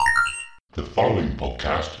The following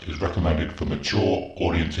podcast is recommended for mature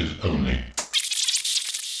audiences only.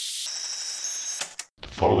 The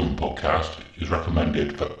following podcast is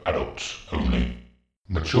recommended for adults only.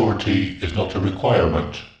 Maturity is not a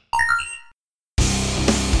requirement.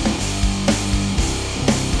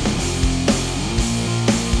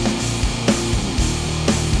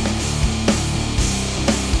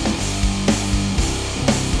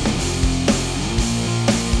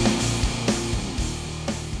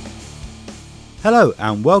 Hello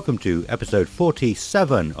and welcome to episode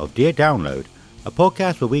 47 of Dear Download, a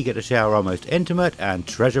podcast where we get to share our most intimate and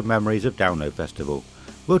treasured memories of Download Festival.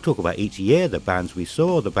 We'll talk about each year, the bands we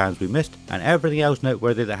saw, the bands we missed, and everything else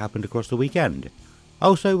noteworthy that happened across the weekend.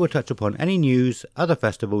 Also, we'll touch upon any news, other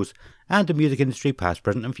festivals, and the music industry past,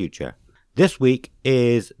 present and future. This week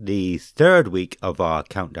is the third week of our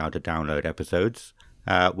Countdown to Download episodes,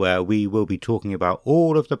 where we will be talking about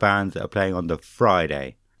all of the bands that are playing on the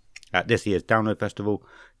Friday at this year's Download Festival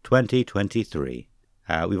 2023.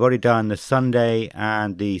 We've already done the Sunday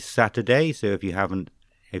and the Saturday, so if you haven't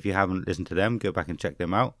listened to them, go back and check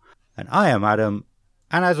them out. And I am Adam,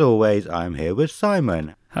 and as always, I'm here with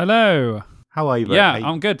Simon. Hello. How are you, mate? Yeah,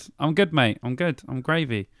 I'm good. I'm good, mate. I'm good. I'm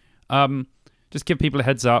gravy. Just give people a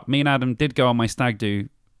heads up. Me and Adam did go on my stag do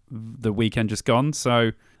the weekend just gone,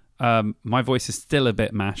 so my voice is still a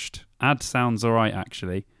bit mashed. Ad sounds all right,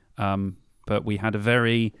 actually. But we had a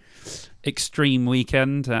very extreme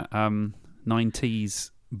weekend at 90s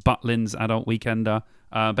Butlins Adult Weekender.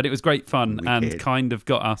 But it was great fun and kind of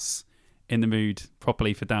got us in the mood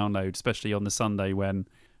properly for Download, especially on the Sunday when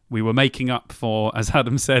we were making up for, as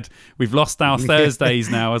Adam said, we've lost our Thursdays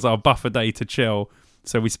now as our buffer day to chill.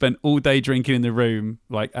 So we spent all day drinking in the room,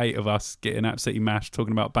 like 8 of us, getting absolutely mashed,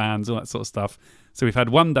 talking about bands, all that sort of stuff. So we've had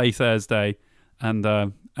one day Thursday, and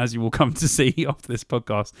as you will come to see after this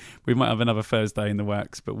podcast, we might have another Thursday in the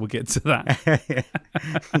works, but we'll get to that.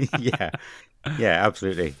 Yeah,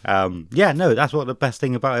 absolutely. No, that's what the best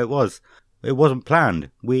thing about it was. It wasn't planned.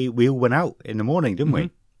 We all went out in the morning, didn't we?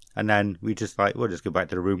 And then we just we'll just go back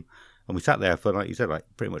to the room, and we sat there for, like you said, like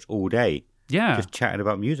pretty much all day. Yeah. Just chatting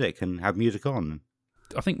about music and have music on.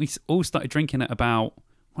 I think we all started drinking at about,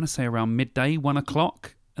 I want to say around midday, 1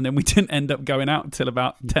 o'clock. And then we didn't end up going out until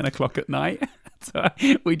about 10 o'clock at night. So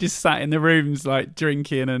we just sat in the rooms like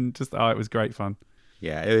drinking and just, it was great fun.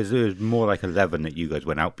 Yeah, it was more like 11 that you guys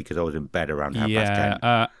went out because I was in bed around half past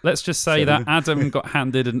 10. Let's just say that Adam got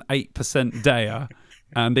handed an 8% dare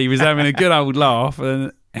and he was having a good old laugh.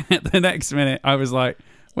 And at the next minute, I was like,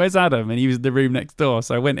 where's Adam? And he was in the room next door.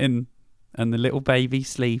 So I went in and the little baby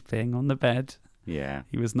sleeping on the bed. Yeah.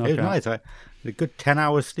 He was knocked out. It was out. nice. I had a good 10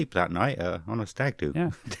 hours sleep that night on a stag do. Yeah.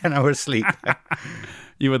 10 hours sleep.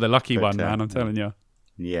 You were the lucky one, man, I'm telling you.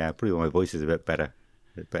 Yeah, probably my voice is a bit better.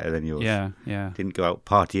 Better than yours. Yeah. Didn't go out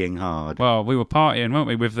partying hard. Well, we were partying, weren't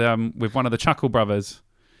we, with one of the Chuckle Brothers.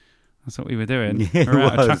 That's what we were doing. Yeah, we were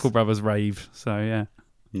at a Chuckle Brothers rave, so yeah.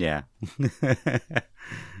 Yeah.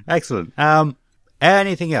 Excellent.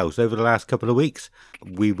 Anything else over the last couple of weeks?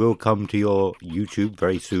 We will come to your YouTube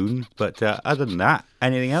very soon. But other than that,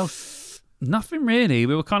 anything else? Nothing really.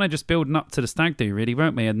 We were kind of just building up to the stag do, really,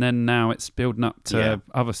 weren't we? And then now it's building up to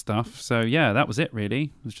other stuff. So yeah, that was it, really.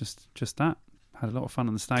 It was just that. Had a lot of fun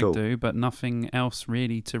on the stag do, but nothing else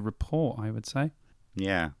really to report, I would say.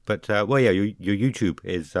 Yeah, but your YouTube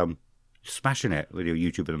is smashing it with your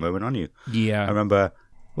YouTube at the moment, aren't you? Yeah. I remember,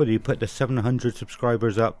 you put the 700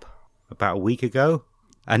 subscribers up about a week ago,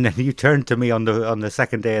 and then you turned to me on the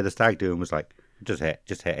second day of the stag do and was like, just hit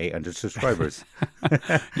 800 subscribers.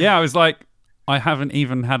 Yeah, I was like, I haven't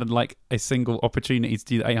even had like a single opportunity to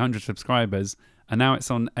do the 800 subscribers, and now it's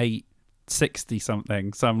on 860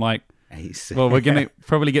 something. So I'm like, well, we're going to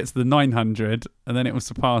probably get to the 900, and then it will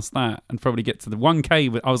surpass that, and probably get to the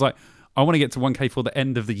 1K. I was like, I want to get to 1K for the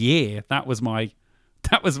end of the year. That was my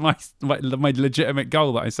legitimate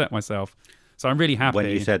goal that I set myself. So I'm really happy. When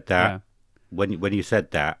you said that, when you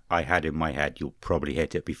said that, I had in my head you'll probably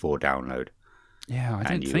hit it before Download. Yeah, I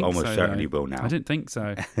didn't think so. And you almost certainly will now. I didn't think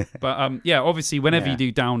so. But obviously, whenever you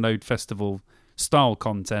do Download Festival style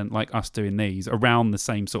content like us doing these around the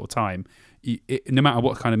same sort of time, no matter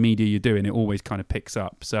what kind of media you're doing, it always kind of picks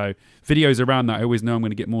up. So videos around that, I always know I'm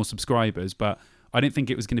going to get more subscribers, but I didn't think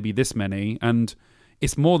it was going to be this many. And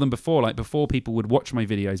it's more than before. Like before, people would watch my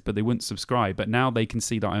videos, but they wouldn't subscribe. But now they can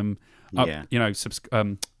see that I'm up,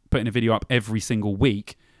 putting a video up every single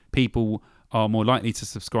week. People are more likely to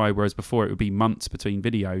subscribe, whereas before it would be months between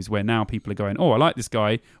videos, where now people are going, oh, I like this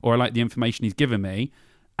guy, or I like the information he's given me,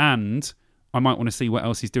 and I might want to see what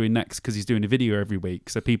else he's doing next because he's doing a video every week.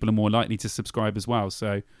 So people are more likely to subscribe as well.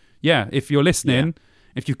 So yeah, if you're listening,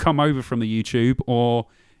 if you come over from the YouTube, or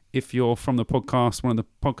if you're from the podcast, one of the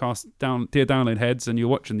podcast Dear Download heads, and you're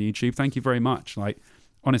watching the YouTube, thank you very much. Like,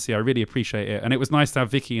 honestly, I really appreciate it. And it was nice to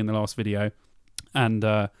have Vicky in the last video. And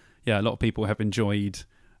a lot of people have enjoyed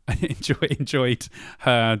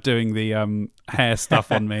her doing the hair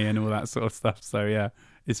stuff on me and all that sort of stuff. So yeah,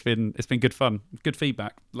 it's been good fun, good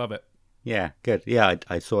feedback, love it. Yeah, good. Yeah,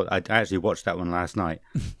 I actually watched that one last night.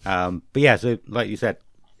 But yeah, so like you said,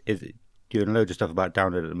 doing loads of stuff about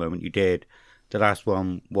Download at the moment. You did. The last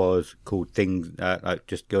one was called Things, like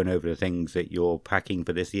just going over the things that you're packing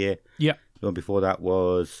for this year. Yeah. The one before that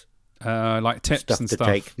was like tips stuff and to stuff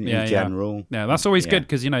take in general. Yeah, that's always good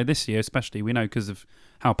because this year especially, we know because of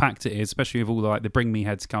how packed it is, especially with all the Bring Me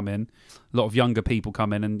heads come in, a lot of younger people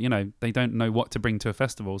come in, and they don't know what to bring to a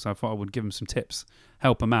festival. So I thought I would give them some tips,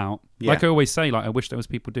 help them out. Yeah. Like I always say, I wish there was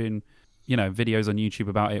people doing videos on YouTube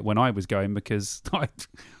about it when I was going, because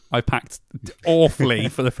I packed awfully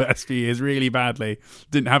for the first few years, really badly.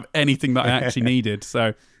 Didn't have anything that I actually needed.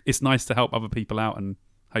 So it's nice to help other people out, and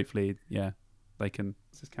hopefully, they can.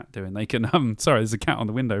 What's this cat doing? They can. Sorry, there's a cat on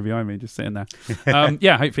the window behind me, just sitting there.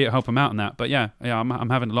 Hopefully it'll help them out in that. But I'm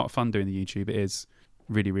having a lot of fun doing the YouTube. It is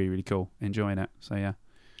really, really, really cool. Enjoying it. So yeah,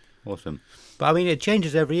 awesome. But I mean, it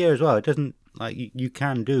changes every year as well. It doesn't you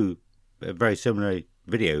can do a very similar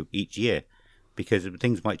video each year because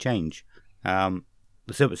things might change.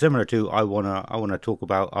 Similar to I wanna talk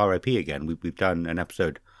about RIP again. We've done an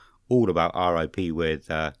episode all about RIP with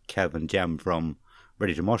Kev and Jem from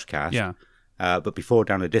Ready to Moshcast. Yeah. But before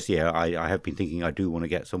Download this year, I have been thinking I do want to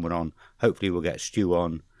get someone on. Hopefully we'll get Stu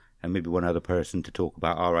on and maybe one other person to talk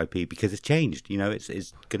about RIP because it's changed.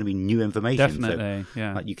 It's going to be new information. Definitely, so,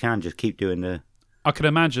 yeah. You can just keep doing the. I could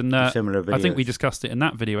imagine that. Similar videos. I think we discussed it in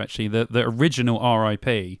that video actually. The original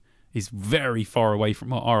RIP is very far away from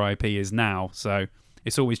what RIP is now. So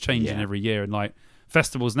it's always changing every year. And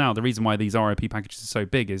festivals now, the reason why these RIP packages are so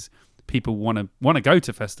big is people want to go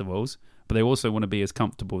to festivals, but they also want to be as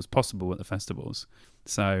comfortable as possible at the festivals.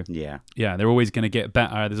 So yeah, they're always going to get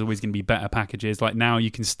better. There's always going to be better packages. Like now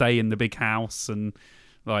you can stay in the big house, and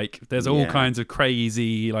there's all kinds of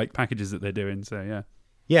crazy packages that they're doing. So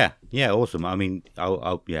yeah, awesome. I mean,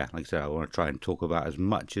 I'll like I said, I want to try and talk about as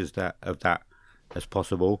much of that as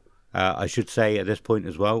possible. I should say at this point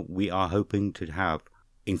as well, we are hoping to have,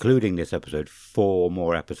 including this episode, 4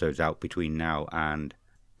 more episodes out between now and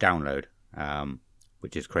Download,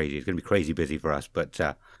 which is crazy. It's going to be crazy busy for us, but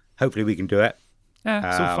hopefully we can do it.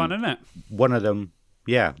 Yeah, it's all fun, isn't it? One of them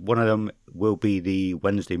will be the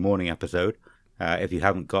Wednesday morning episode. If you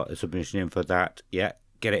haven't got a submission in for that yet,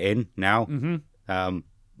 get it in now. Mm-hmm.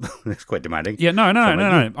 That's quite demanding. Yeah, no.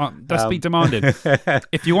 That's be demanded.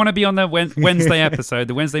 If you want to be on the Wednesday episode,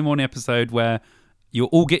 the Wednesday morning episode, where you'll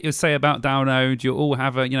all get your say about Download, you'll all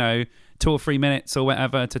have 2 or 3 minutes or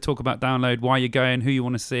whatever to talk about Download, why you're going, who you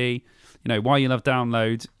want to see, why you love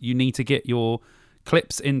Download. You need to get your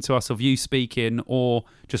clips into us of you speaking, or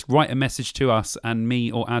just write a message to us, and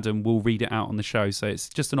me or Adam will read it out on the show. So it's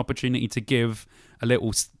just an opportunity to give a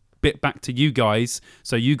little bit back to you guys,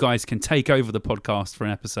 so you guys can take over the podcast for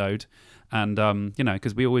an episode, and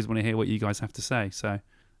because we always want to hear what you guys have to say. So,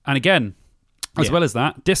 and again, as well as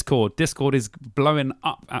that, Discord is blowing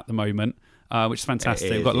up at the moment, which is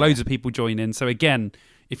fantastic. We've got loads of people joining. So again,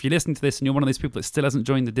 if you listen to this and you're one of those people that still hasn't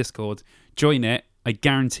joined the Discord, join it. I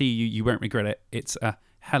guarantee you won't regret it. It's a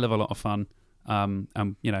hell of a lot of fun.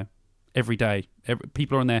 Every day,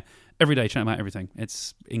 people are on there every day chatting about everything.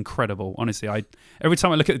 It's incredible, honestly. Every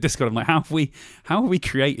time I look at the Discord, I'm like, how have we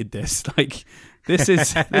created this? This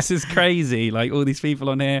is crazy. All these people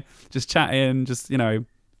on here just chatting, just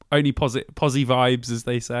only posy vibes, as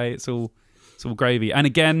they say. It's all gravy. And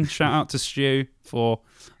again, shout out to Stu for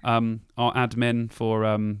our admin, for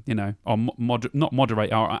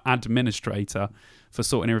our administrator for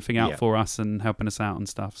sorting everything out for us and helping us out and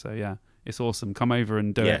stuff. So yeah, it's awesome. Come over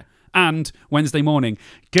and do it. And Wednesday morning,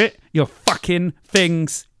 get your fucking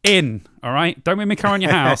things in, all right? Don't make me come around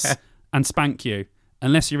your house and spank you,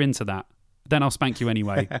 unless you're into that. Then I'll spank you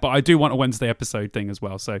anyway. But I do want a Wednesday episode thing as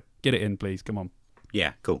well, so get it in, please. Come on.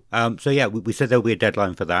 Yeah, cool. We said there'll be a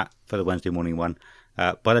deadline for that, for the Wednesday morning one.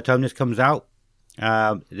 By the time this comes out,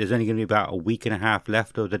 there's only going to be about a week and a half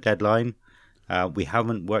left of the deadline. We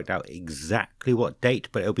haven't worked out exactly what date,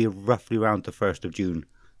 but it'll be roughly around the 1st of June.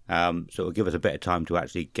 So it'll give us a bit of time to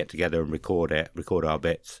actually get together and record our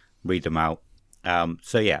bits, read them out.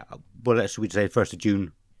 Should we say 1st of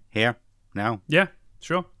June here now? Yeah,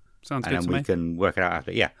 sure. Sounds good to me. And we can work it out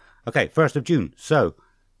after. Yeah. Okay, 1st of June. So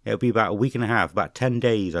it'll be about a week and a half, about 10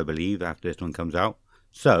 days, I believe, after this one comes out.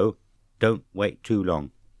 So don't wait too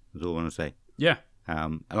long. That's all I want to say. Yeah.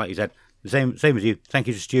 And like you said, the same as you. Thank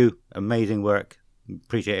you to Stu. Amazing work.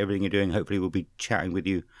 Appreciate everything you're doing. Hopefully we'll be chatting with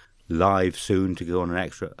you live soon to go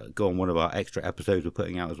on one of our extra episodes we're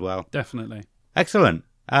putting out as well. Definitely. Excellent.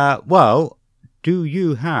 Well, do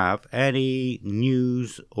you have any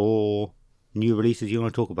news or new releases you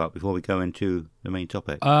want to talk about before we go into the main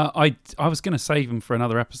topic? I was going to save them for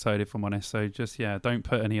another episode, if I'm honest. So just, don't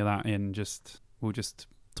put any of that in. We'll just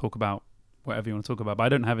talk about whatever you want to talk about. But I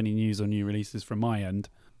don't have any news or new releases from my end.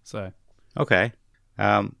 So okay.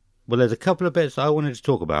 Well, there's a couple of bits I wanted to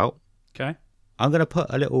talk about. Okay. I'm going to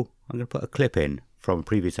put a clip in from a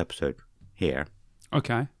previous episode here.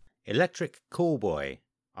 Okay. Electric Callboy.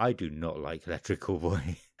 I do not like Electric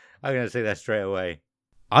Callboy. I'm going to say that straight away.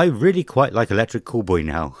 I really quite like Electric Callboy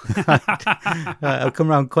now. I've come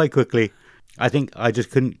around quite quickly. I think I just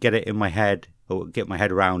couldn't get it in my head or get my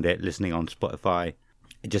head around it listening on Spotify.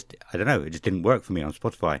 I don't know, it just didn't work for me on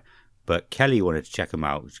Spotify. But Kelly wanted to check him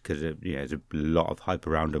out because there's a lot of hype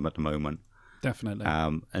around him at the moment. Definitely.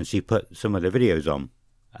 And she put some of the videos on.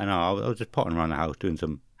 And I was just potting around the house doing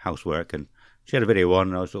some housework. And she had a video on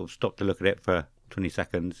and I sort of stopped to look at it for 20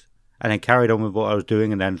 seconds. And then carried on with what I was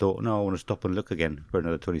doing and then thought, no, I want to stop and look again for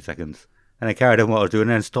another 20 seconds. And I carried on what I was doing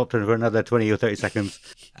and then stopped for another 20 or 30 seconds.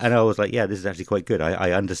 And I was like, yeah, this is actually quite good.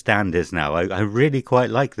 I understand this now. I really quite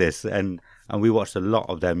like this. And we watched a lot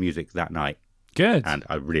of their music that night. Good. And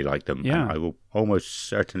I really like them. Yeah. And I will almost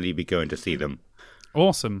certainly be going to see them.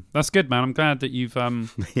 Awesome. That's good, man. I'm glad that you've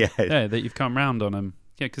that you've come round on them.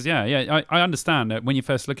 Yeah, because I understand that when you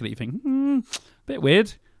first look at it, you think, a bit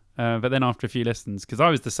weird. But then after a few listens, because I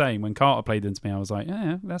was the same when Carter played them to me, I was like,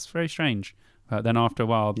 yeah, that's very strange. But then after a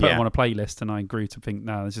while, I put them on a playlist and I grew to think,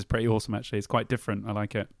 no, this is pretty awesome actually. It's quite different. I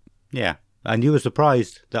like it. Yeah. And you were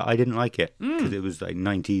surprised that I didn't like it because it was like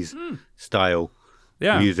 90s style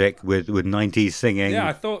music with 90s singing. Yeah,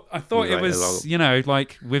 I thought it was,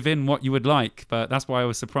 like within what you would like. But that's why I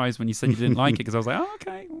was surprised when you said you didn't like it because I was like, oh,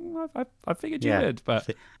 okay, well, I figured you would. But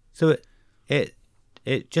so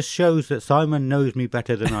it just shows that Simon knows me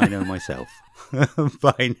better than I know myself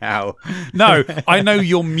by now. No, I know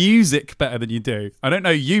your music better than you do. I don't know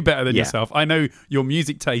you better than yourself. I know your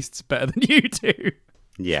music tastes better than you do.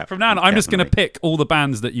 Yeah. From now on, I'm just going to pick all the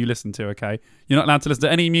bands that you listen to, okay? You're not allowed to listen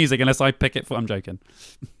to any music unless I pick it for... I'm joking.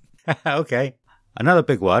 Okay. Another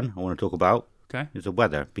big one I want to talk about is the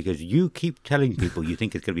weather, because you keep telling people you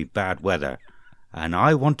think it's going to be bad weather, and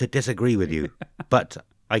I want to disagree with you, but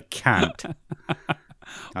I can't.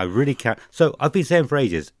 I really can't. So I've been saying for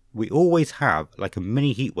ages, we always have like a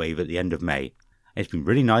mini heat wave at the end of May. It's been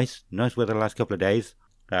really nice weather the last couple of days.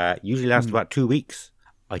 Usually lasts about 2 weeks.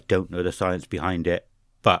 I don't know the science behind it,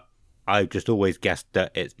 but I've just always guessed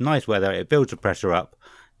that it's nice weather. It builds the pressure up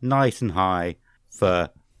nice and high for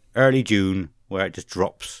early June, where it just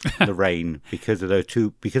drops the rain because of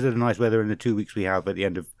the nice weather in the 2 weeks we have at the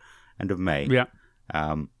end of May. Yeah.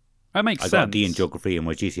 That makes sense. I got a D in geography in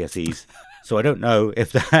my GCSEs, so I don't know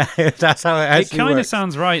if that's how it actually It kind of works.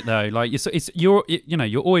 sounds right though. Like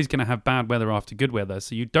you're always going to have bad weather after good weather,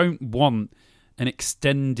 so you don't want an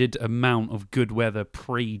extended amount of good weather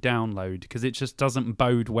pre-download because it just doesn't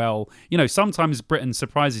bode well. Sometimes Britain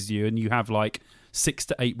surprises you and you have like 6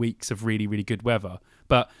 to 8 weeks of really, really good weather,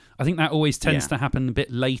 but I think that always tends to happen a bit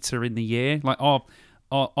later in the year. Like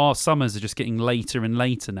our summers are just getting later and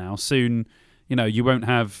later now. Soon, you won't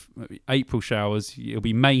have April showers, it'll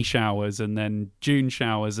be May showers and then June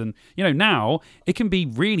showers. And, now it can be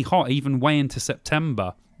really hot even way into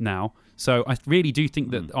September now. So I really do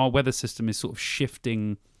think that our weather system is sort of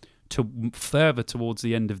shifting to further towards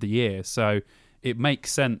the end of the year. So it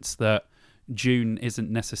makes sense that June isn't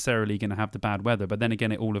necessarily going to have the bad weather. But then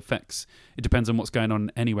again, it depends on what's going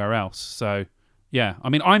on anywhere else. So, yeah, I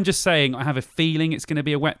mean, I'm just saying I have a feeling it's going to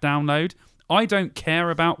be a wet download. I don't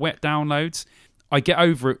care about wet downloads. I get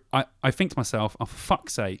over it. I think to myself, oh, for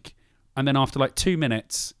fuck's sake. And then after like 2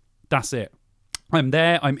 minutes, that's it. I'm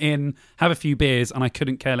there, I'm in, have a few beers, and I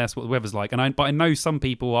couldn't care less what the weather's like. But I know some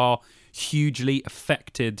people are hugely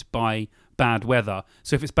affected by bad weather.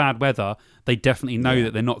 So if it's bad weather, they definitely know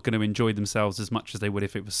that they're not going to enjoy themselves as much as they would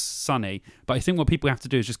if it was sunny. But I think what people have to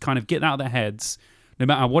do is just kind of get that out of their heads. No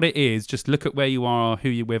matter what it is, just look at where you are, who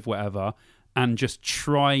you're with, whatever, and just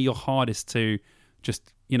try your hardest to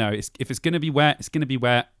just, if it's going to be wet, it's going to be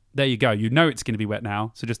wet. There you go. It's going to be wet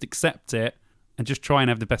now. So just accept it and just try and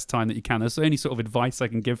have the best time that you can. That's the only sort of advice I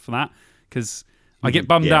can give for that, because I get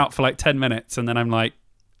bummed out for like 10 minutes and then I'm like,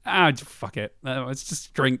 fuck it. Let's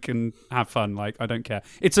just drink and have fun. Like, I don't care.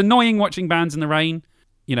 It's annoying watching bands in the rain.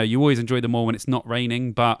 You always enjoy them more when it's not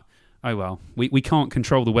raining, but oh well. We can't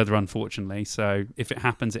control the weather, unfortunately. So if it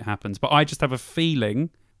happens, it happens. But I just have a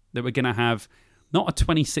feeling that we're going to have not a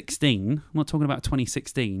 2016. I'm not talking about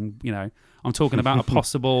 2016. I'm talking about a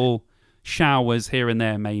possible showers here and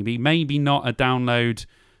there. Maybe not a download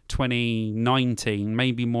 2019.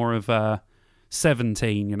 Maybe more of a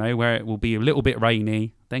 17. Where it will be a little bit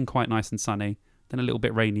rainy, then quite nice and sunny, then a little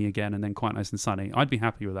bit rainy again, and then quite nice and sunny. I'd be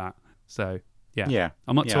happy with that. So yeah.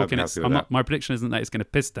 I'm not talking. My prediction isn't that it's going to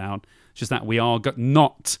piss down. It's just that we are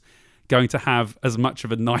not going to have as much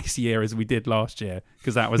of a nice year as we did last year,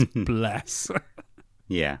 because that was bless.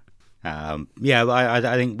 Yeah. I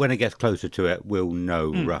think when it gets closer to it, we'll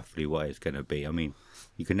know roughly what it's going to be. I mean,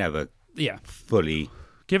 you can never fully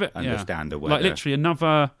give it understand the weather. Like literally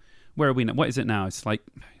another. Where are we now? What is it now? It's like,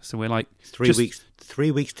 so we're like 3 weeks.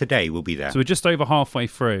 3 weeks today we'll be there. So we're just over halfway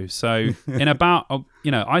through. So in about,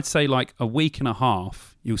 I'd say like a week and a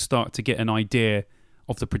half, you'll start to get an idea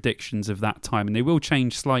of the predictions of that time, and they will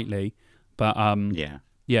change slightly. But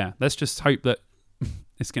let's just hope that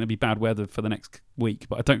it's going to be bad weather for the next week.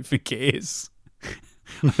 But I don't think it is.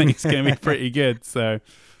 I think it's going to be pretty good. So,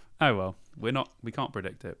 we can't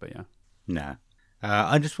predict it. But yeah, nah.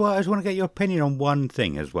 I just want to get your opinion on one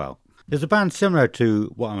thing as well. There's a band similar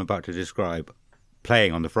to what I'm about to describe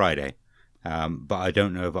playing on the Friday, but I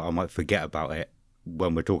don't know if I might forget about it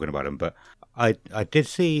when we're talking about them. But I did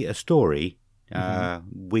see a story a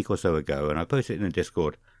week or so ago, and I posted it in the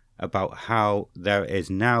Discord, about how there is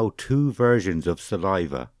now 2 versions of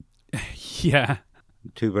Saliva. Yeah.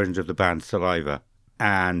 2 versions of the band Saliva.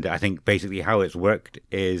 And I think basically how it's worked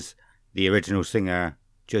is the original singer,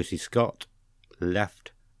 Josie Scott,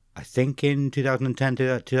 left, I think, in 2010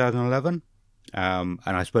 to 2011. And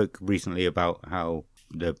I spoke recently about how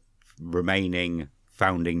the remaining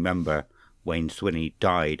founding member, Wayne Swinney,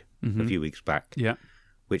 died a few weeks back. Yeah.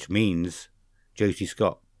 Which means Josie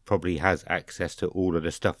Scott probably has access to all of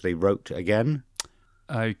the stuff they wrote again.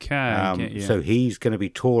 Okay, I get you. So he's going to be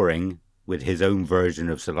touring with his own version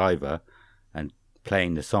of Saliva and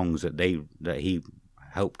playing the songs that he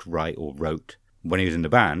helped write or wrote when he was in the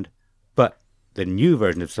band. But the new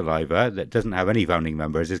version of Saliva that doesn't have any founding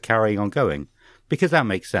members is carrying on going. Because that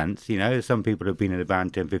makes sense, some people have been in the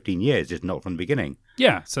band 10, 15 years, just not from the beginning.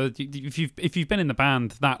 Yeah, so if you've been in the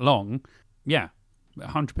band that long,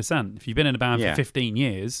 100%. If you've been in a band for 15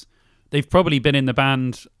 years, they've probably been in the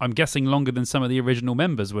band, I'm guessing, longer than some of the original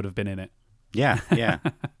members would have been in it. Yeah.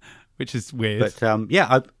 Which is weird.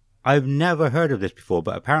 But I've never heard of this before,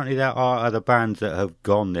 but apparently there are other bands that have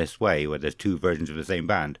gone this way, where there's 2 versions of the same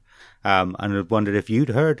band. And I wondered if you'd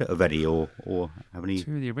heard of any or have any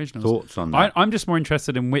 2 of the originals. Thoughts on that. I'm just more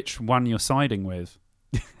interested in which one you're siding with.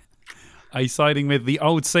 Are you siding with the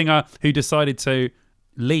old singer who decided to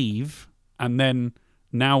leave and then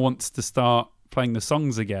now wants to start playing the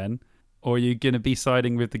songs again? Or are you going to be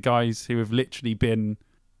siding with the guys who have literally been,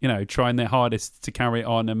 trying their hardest to carry it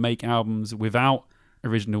on and make albums without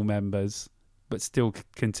original members, but still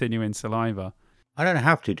continuing Saliva? I don't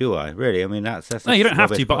have to, do I? Really? I mean, that's no, you don't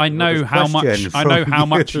have to. But I know how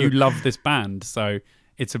much you love this band, so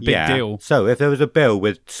it's a big deal. So if there was a bill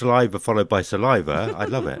with Saliva followed by Saliva, I'd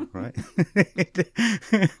love it, right?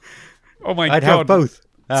 Oh my God! I'd have both.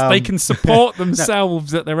 So they can support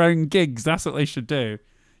themselves at their own gigs. That's what they should do.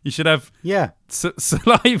 You should have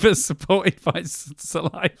Saliva supported by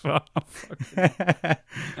Saliva.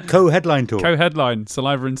 Co-headline tour. Co-headline,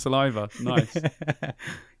 Saliva and Saliva. Nice.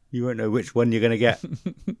 You won't know which one you're going to get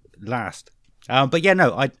last. But yeah,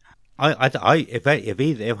 no, if I had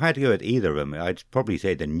to go with either of them, I'd probably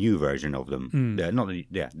say the new version of them.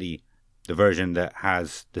 The version that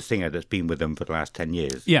has the singer that's been with them for the last 10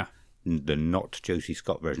 years. Yeah. The not Josie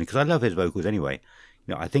Scott version, because I love his vocals anyway.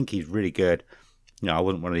 I think he's really good. I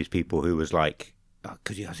wasn't one of these people who was like,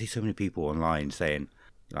 because I see so many people online saying,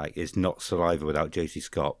 like, it's not Saliva without Josie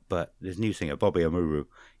Scott. But this new singer, Bobby Amuru,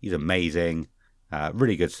 he's amazing.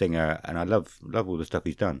 Really good singer, and I love all the stuff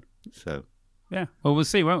he's done. So yeah, well, we'll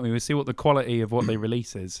see, won't we? We'll see what the quality of what they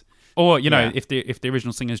release is, or if the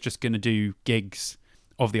original singer is just going to do gigs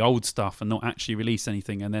of the old stuff and not actually release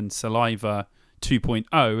anything, and then Saliva 2.0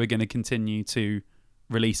 are going to continue to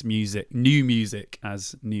release new music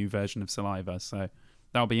as new version of Saliva. So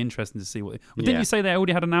that'll be interesting to see what. Didn't you say they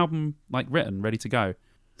already had an album like written, ready to go?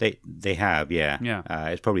 They have, yeah. Yeah.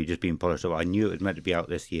 It's probably just been polished up. I knew it was meant to be out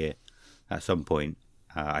this year. At some point,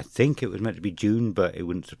 I think it was meant to be June, but it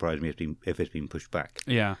wouldn't surprise me if it's been pushed back.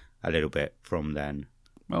 Yeah, a little bit from then.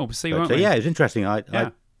 Well, we'll see. But, so yeah, it's interesting.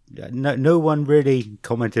 No one really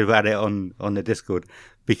commented about it on the Discord,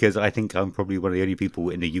 because I think I'm probably one of the only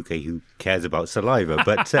people in the UK who cares about Saliva.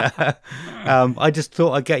 But I just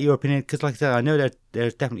thought I'd get your opinion, because, like I said, I know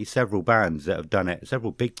there's definitely several bands that have done it,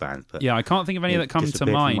 several big bands. But yeah, I can't think of any that come to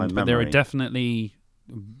mind, but there are definitely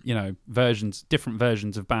different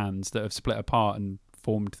versions of bands that have split apart and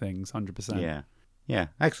formed things. 100%. Yeah,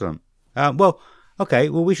 excellent. Well, okay,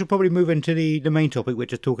 well, we should probably move into the main topic,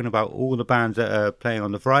 which is talking about all the bands that are playing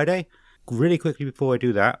on the Friday. Really quickly before I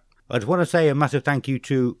do that, I just want to say a massive thank you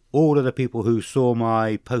to all of the people who saw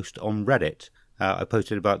my post on Reddit. I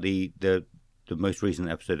posted about the most recent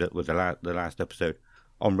episode, that was the last episode,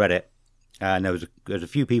 on Reddit, and there was a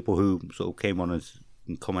few people who sort of came on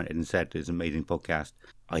and commented and said it's an amazing podcast.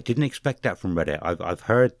 I didn't expect that from Reddit. I've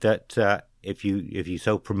heard that if you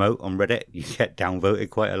self-promote on Reddit, you get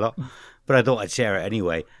downvoted quite a lot, but I thought I'd share it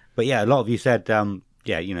anyway. But yeah, a lot of you said,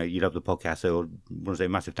 you love the podcast, so I want to say a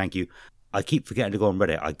massive thank you. I keep forgetting to go on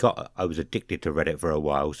Reddit. I was addicted to Reddit for a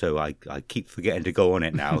while, so I keep forgetting to go on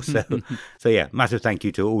it now. So yeah, massive thank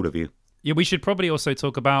you to all of you. Yeah, we should probably also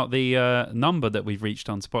talk about the number that we've reached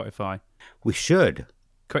on Spotify. We should.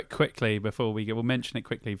 Quickly before we go. We'll mention it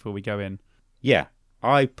quickly before we go in. Yeah,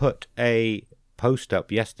 I put a post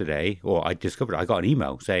up yesterday, or I discovered I got an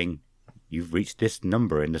email saying you've reached this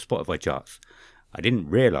number in the Spotify charts. I didn't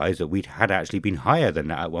realise that we had actually been higher than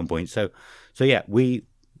that at one point. So yeah, we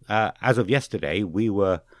as of yesterday we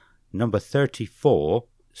were number 34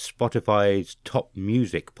 Spotify's top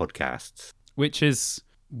music podcasts, which is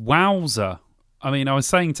wowza. I mean, I was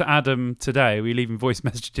saying to Adam today, we were leaving voice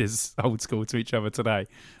messages old school to each other today.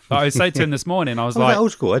 But I was saying to him this morning, I was like,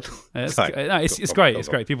 old school. It's great. It's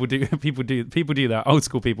great. People do that. Old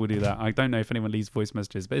school people do that. I don't know if anyone leaves voice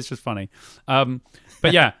messages, but it's just funny. I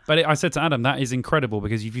said to Adam, that is incredible,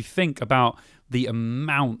 because if you think about the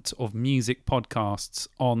amount of music podcasts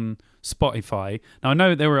on Spotify, now I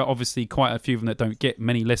know there are obviously quite a few of them that don't get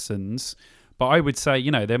many listens, but I would say,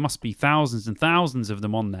 there must be thousands and thousands of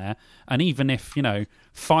them on there. And even if,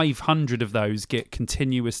 500 of those get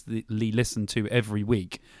continuously listened to every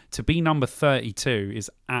week, to be number 32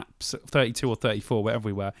 is 32 or 34, wherever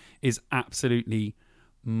we were, is absolutely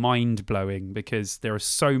mind-blowing, because there are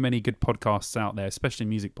so many good podcasts out there, especially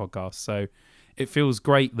music podcasts. So it feels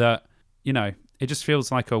great that, it just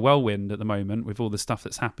feels like a whirlwind at the moment with all the stuff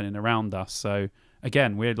that's happening around us. So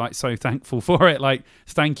again, we're so thankful for it.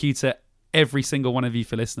 Thank you to every single one of you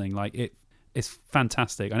for listening. It's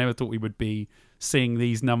fantastic. I never thought we would be seeing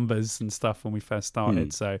these numbers and stuff when we first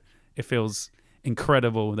started. So it feels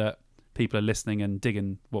incredible that people are listening and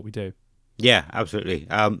digging what we do. Yeah, absolutely.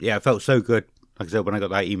 It felt so good. Like I said, when I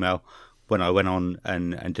got that email, when I went on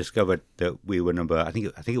and discovered that we were I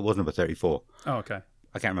think it was number 34. Oh, okay.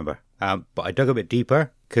 I can't remember. But I dug a bit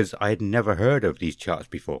deeper because I had never heard of these charts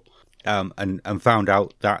before. And found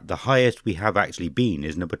out that the highest we have actually been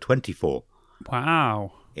is number 24.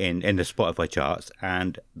 Wow. In the Spotify charts,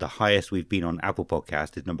 and the highest we've been on Apple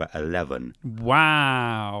Podcast is number 11.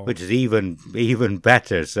 Wow. Which is even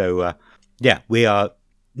better. So we are,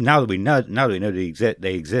 now that we know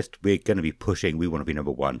they exist, we're going to be pushing. We want to be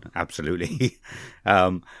number one, absolutely.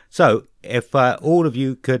 So if all of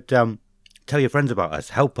you could tell your friends about us,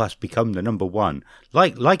 help us become the number one,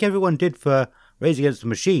 like everyone did for Rage Against the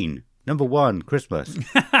Machine. Number one, Christmas.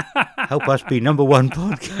 Help us be number one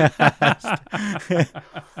podcast.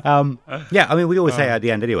 We always say at the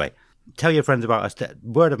end anyway, tell your friends about us.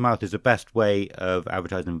 Word of mouth is the best way of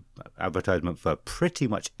advertisement for pretty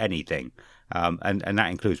much anything. And that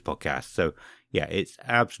includes podcasts. So yeah, it's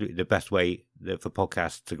absolutely the best way for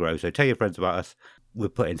podcasts to grow. So tell your friends about us. We're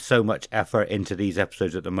putting so much effort into these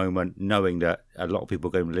episodes at the moment, knowing that a lot of people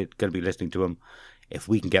are going to be listening to them. If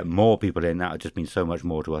we can get more people in, that would just mean so much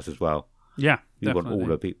more to us as well. Yeah, we want all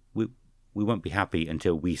the people. We won't be happy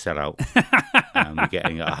until we sell out. We're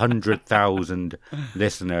getting 100,000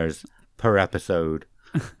 listeners per episode,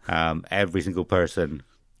 every single person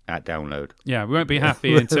at download. Yeah, we won't be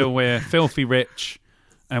happy until we're filthy rich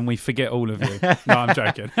and we forget all of you. No, I'm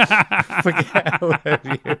joking. Forget all of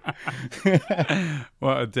you.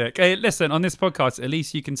 What a dick. Hey, listen, on this podcast, at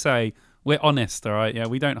least you can say we're honest, all right? Yeah,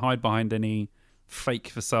 we don't hide behind any fake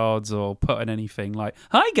facades or put in anything like,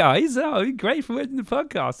 hi guys, great for watching the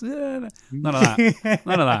podcast. None of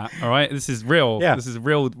that. All right, this is real. Yeah. This is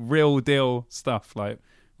real deal stuff.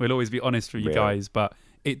 We'll always be honest with you guys, but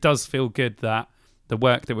it does feel good that the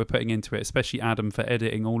work that we're putting into it, especially Adam for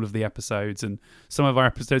editing all of the episodes, and some of our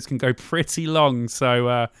episodes can go pretty long,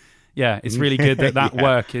 so it's really good that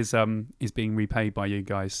work is being repaid by you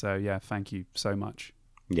guys. So yeah, thank you so much.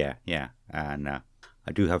 Yeah, and I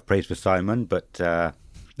do have praise for Simon, but forget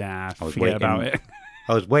about it.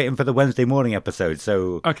 I was waiting for the Wednesday morning episode,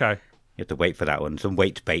 so okay, you have to wait for that one. Some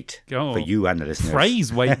weight bait for you and the listeners.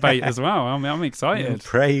 Praise weight bait as well. I'm excited.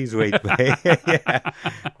 Praise weight bait. Yeah.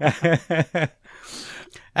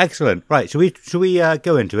 Excellent. Right, should we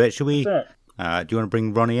go into it? Should we? Do you want to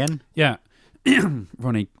bring Ronnie in? Yeah.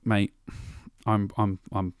 Ronnie, mate, I'm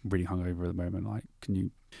really hungover at the moment. Like, can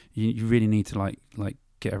you really need to like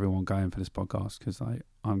get everyone going for this podcast, because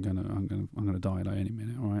I'm gonna die like any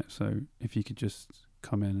minute. All right, so if you could just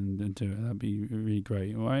come in and do it, that'd be really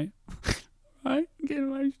great. All right, right, I'm getting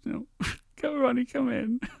emotional. Come on, Ronnie, come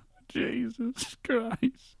in. Jesus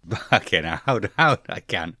Christ. Okay, now how I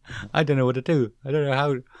can't. I don't know what to do. I don't know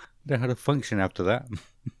how to function after that.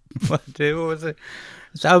 What was it?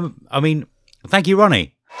 So I mean, thank you,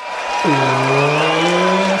 Ronnie.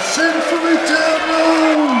 Send for me,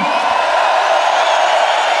 download!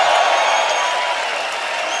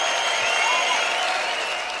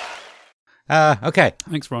 Okay.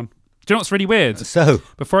 Thanks, Ron. Do you know what's really weird? So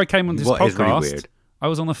Before I came on this what is really podcast, weird? I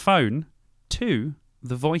was on the phone to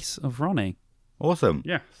the voice of Ronnie. Awesome.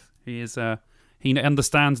 Yes, he is. He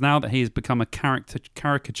understands now that he has become a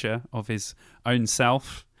caricature of his own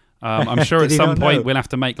self. I'm sure Did at he some not point know? we'll have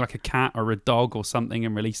to make like a cat or a dog or something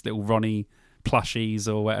and release little Ronnie plushies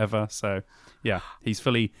or whatever. So yeah, he's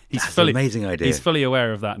fully That's an amazing idea. He's fully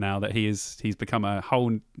aware of that now, that he's become a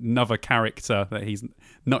whole another character that he's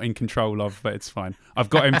not in control of, but it's fine. I've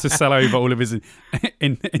got him to sell over all of his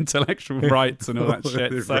intellectual rights and all that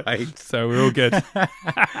shit. So, Right. so we're all good.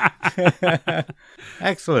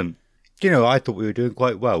 Excellent. Do you know, I thought we were doing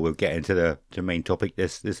quite well. We'll get into the main topic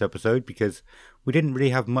this episode, because we didn't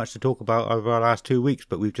really have much to talk about over our last 2 weeks,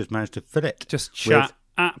 but we've just managed to fill it. Just chat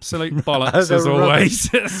absolute bollocks Other as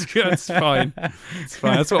always. It's good. It's fine. It's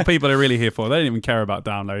fine. That's what people are really here for. They don't even care about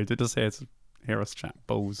downloads. They're just here to hear us chat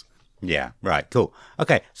balls. Yeah, right, cool.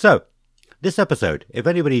 Okay, so this episode, if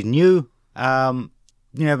anybody's new, you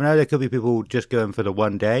never know, there could be people just going for the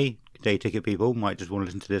one day ticket people, might just want to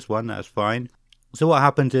listen to this one, that's fine. So what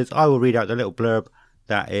happens is I will read out the little blurb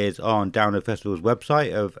that is on Download Festival's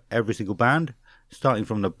website of every single band, starting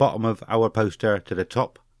from the bottom of our poster to the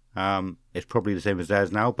top. It's probably the same as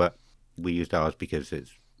theirs now, but we used ours because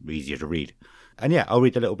it's easier to read. And yeah, I'll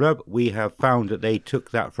read the little blurb. We have found that they took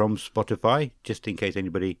that from Spotify, just in case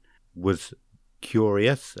anybody was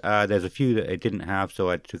curious. There's a few that they didn't have, so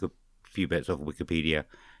I took a few bits off Wikipedia.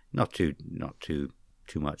 Not too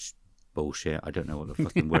much bullshit. I don't know what the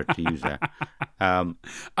fucking word to use there. And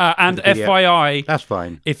Wikipedia, FYI, that's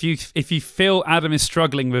fine. if you feel Adam is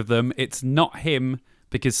struggling with them, it's not him,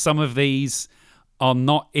 because some of these are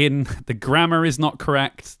not in. The grammar is not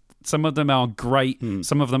correct. Some of them are great.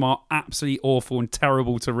 Some of them are absolutely awful and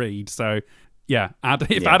terrible to read. So yeah,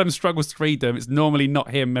 if Adam struggles to read them, it's normally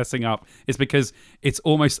not him messing up. It's because it's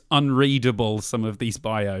almost unreadable, some of these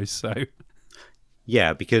bios. So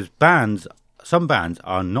Yeah, because some bands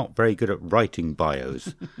are not very good at writing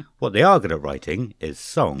bios. What they are good at writing is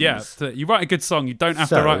songs. yeah, so you write a good song, you don't have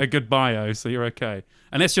to So- write a good bio, so you're okay.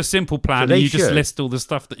 Unless you're Simple Plan So and they you just should. list all the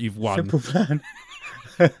stuff that you've won. Simple plan.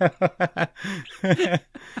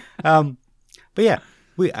 But yeah,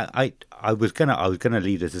 I was gonna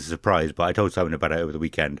leave this as a surprise, but I told Simon about it over the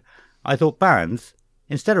weekend. I thought bands,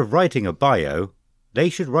 instead of writing a bio, they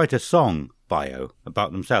should write a song bio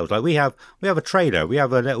about themselves. Like we have a trailer, we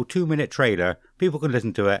have a little 2-minute trailer. People can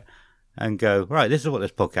listen to it and go, right, this is what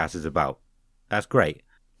this podcast is about. That's great.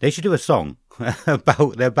 They should do a song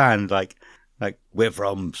about their band, like we're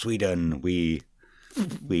from Sweden. We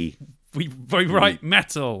We write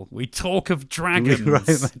metal. We talk of dragons.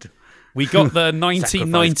 write We got the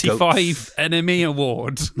 1995 goats. Enemy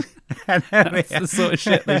Award. That's the sort of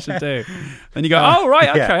shit they should do. And you go, oh, right,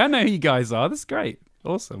 okay, yeah. I know who you guys are. That's great.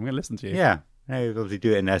 Awesome. I'm going to listen to you. Yeah, they obviously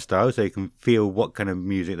do it in their style, so you can feel what kind of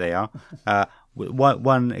music they are.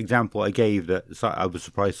 One example I gave that I was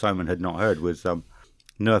surprised Simon had not heard was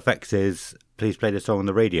NoFX's "Please Play the Song on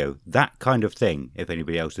the Radio." That kind of thing. If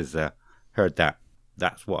anybody else has heard that,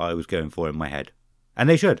 that's what I was going for in my head, and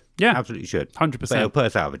they should. Yeah. Absolutely should. 100%. But it'll put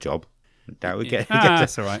us out of a job. That we get,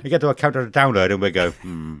 that's all right. We get to our counter to download, and we go.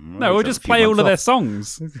 No, we'll just play all of their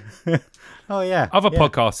songs. Oh yeah, Other yeah.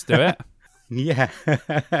 podcasts do it, Yeah.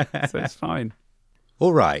 so it's fine.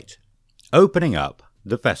 All right. Opening up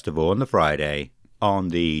the festival on the Friday on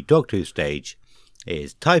the Dogtooth stage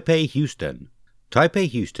is Taipei Houston. Taipei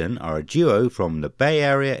Houston are a duo from the Bay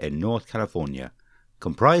Area in North California,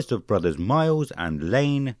 comprised of brothers Miles and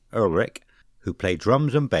Lane Ulrich, who play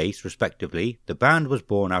drums and bass respectively. The band was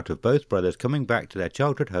born out of both brothers coming back to their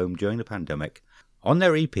childhood home during the pandemic. On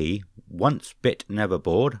their EP, Once Bit Never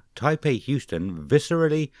Bored, Taipei Houston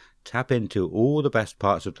viscerally tap into all the best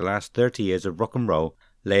parts of the last 30 years of rock and roll,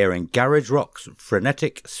 layering garage rock's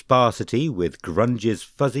frenetic sparsity with grunge's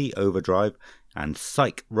fuzzy overdrive and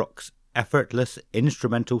psych rock's effortless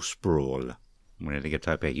instrumental sprawl. What do you think of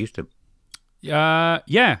Taipei Houston? Yeah,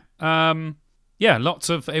 lots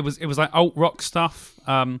of it was like alt rock stuff.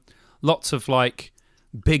 Lots of like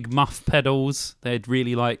big muff pedals. They'd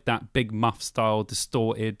really like that big muff style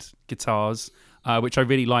distorted guitars, which I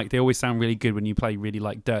really like. They always sound really good when you play really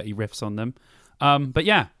like dirty riffs on them. But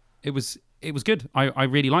yeah, it was good. I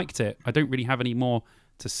really liked it. I don't really have any more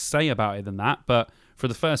to say about it than that. But for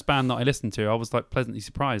the first band that I listened to, I was like pleasantly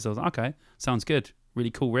surprised. I was like, okay, sounds good.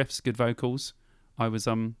 Really cool riffs, good vocals. I was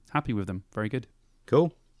happy with them. Very good.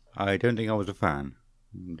 Cool. I don't think I was a fan.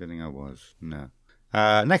 I don't think I was. No.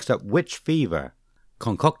 Next up, Witch Fever.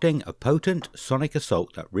 Concocting a potent sonic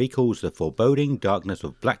assault that recalls the foreboding darkness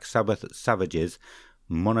of Black Sabbath Savage's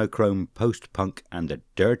monochrome post-punk and the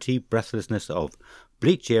dirty breathlessness of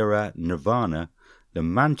Bleach-era Nirvana, the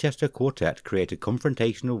Manchester Quartet create a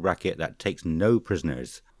confrontational racket that takes no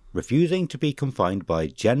prisoners. Refusing to be confined by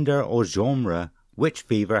gender or genre, Witch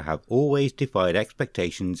Fever have always defied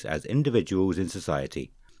expectations as individuals in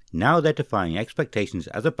society. Now they're defying expectations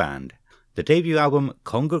as a band. The debut album,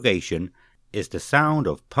 Congregation, is the sound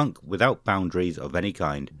of punk without boundaries of any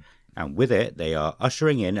kind, and with it they are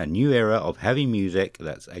ushering in a new era of heavy music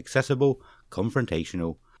that's accessible,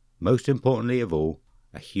 confrontational, most importantly of all,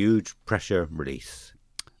 a huge pressure release.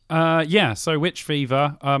 So Witch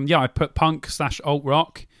Fever, I put punk / alt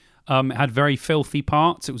rock. It had very filthy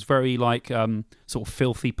parts. It was very like sort of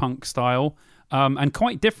filthy punk style, and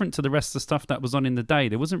quite different to the rest of the stuff that was on in the day.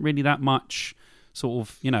 There wasn't really that much sort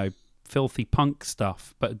of, filthy punk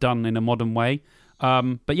stuff, but done in a modern way.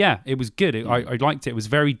 But yeah, it was good. I liked it. It was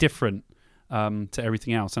very different to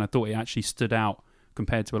everything else, and I thought it actually stood out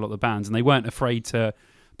compared to a lot of the bands. And they weren't afraid to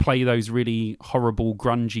play those really horrible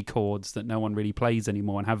grungy chords that no one really plays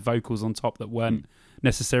anymore, and have vocals on top that weren't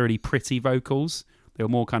necessarily pretty vocals. They were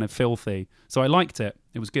more kind of filthy. So I liked it.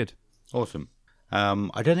 It was good. Awesome.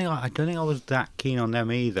 I don't think I was that keen on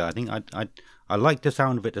them either. I think I liked the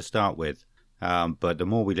sound of it to start with. But the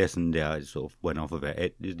more we listened, it sort of went off of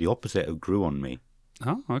it. The opposite of grew on me.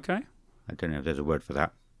 Oh, okay. I don't know if there's a word for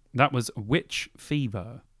that. That was Witch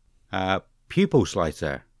Fever. Pupil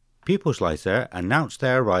Slicer. Pupil Slicer announced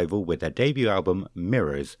their arrival with their debut album,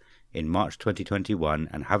 Mirrors, in March 2021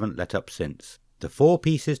 and haven't let up since. The four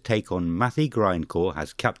pieces take on mathy grindcore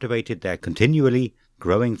has captivated their continually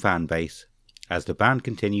growing fan base as the band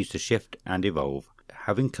continues to shift and evolve.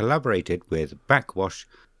 Having collaborated with Backwash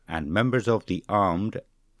and members of The Armed,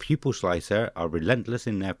 Pupil Slicer are relentless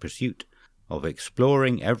in their pursuit of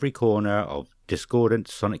exploring every corner of discordant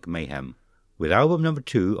sonic mayhem. With album number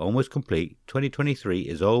 2 almost complete, 2023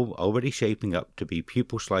 is already shaping up to be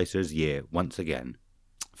Pupil Slicer's year once again.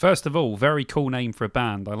 First of all, very cool name for a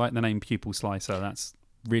band. I like the name Pupil Slicer. That's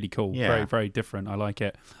really cool. Yeah. Very, very different. I like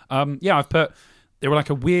it. I've put... They were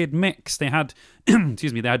like a weird mix. They had,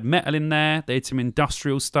 they had metal in there. They had some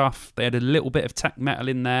industrial stuff. They had a little bit of tech metal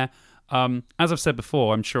in there. As I've said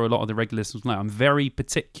before, I'm sure a lot of the regular listeners know, I'm very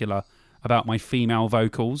particular about my female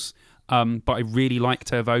vocals. But I really liked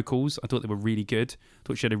her vocals. I thought they were really good. I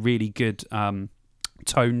thought she had a really good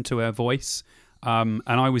tone to her voice. And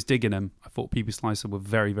I was digging them. I thought Pupil Slicer were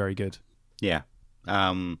very, very good. Yeah.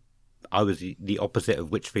 I was the opposite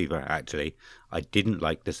of Witch Fever, actually. I didn't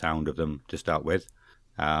like the sound of them to start with.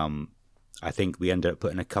 I think we ended up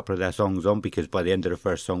putting a couple of their songs on because by the end of the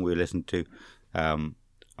first song we listened to, I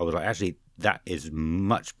was like, actually, that is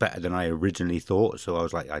much better than I originally thought. So I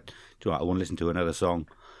was like, I want to listen to another song.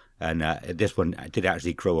 And this one did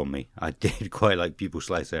actually grow on me. I did quite like Pupil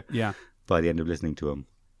Slicer. Yeah. By the end of listening to them,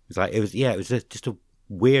 it was just a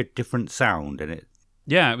weird, different sound, and it.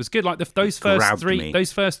 Yeah, it was good. Like those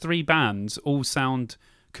first three bands all sound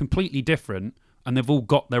completely different, and they've all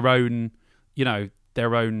got their own,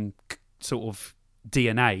 their own sort of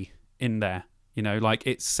DNA in there. Like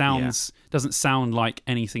it doesn't sound like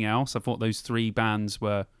anything else. I thought those first three bands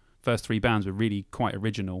were really quite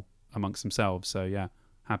original amongst themselves. So yeah,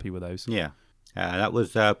 happy with those. Yeah, that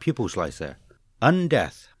was Pupil Slicer.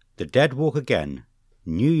 Undeath, The Dead Walk Again.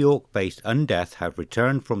 New York-based Undeath have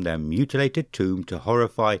returned from their mutilated tomb to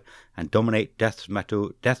horrify and dominate death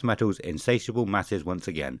metal's insatiable masses once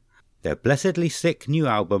again. Their blessedly sick new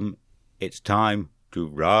album, It's Time to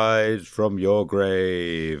Rise from Your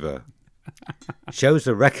Grave, shows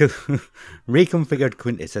the reconfigured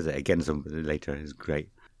quintet. It says it again later. It's great.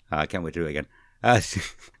 I can't wait to do it again.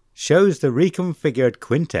 Shows the reconfigured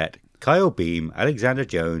quintet, Kyle Beam, Alexander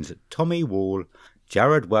Jones, Tommy Wall,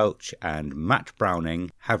 Jared Welch and Matt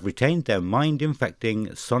Browning have retained their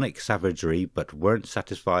mind-infecting sonic savagery but weren't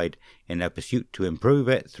satisfied in their pursuit to improve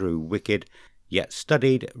it through wicked yet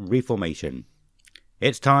studied reformation.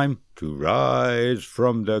 It's time to rise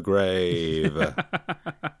from the grave.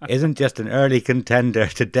 Isn't just an early contender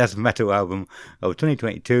to death metal album of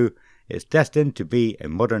 2022, it's destined to be a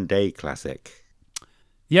modern-day classic.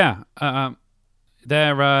 Yeah,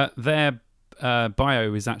 their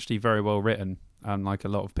bio is actually very well written, unlike a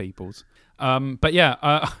lot of people's. But yeah,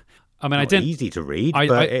 I mean, Not I didn't. easy to read,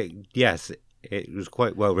 but it was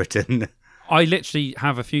quite well written. I literally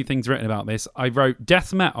have a few things written about this. I wrote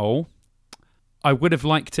death metal. I would have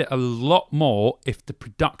liked it a lot more if the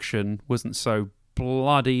production wasn't so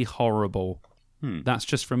bloody horrible. That's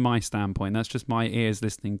just from my standpoint. That's just my ears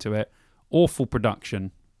listening to it. Awful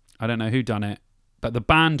production. I don't know who done it, but the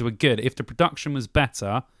band were good. If the production was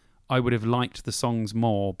better, I would have liked the songs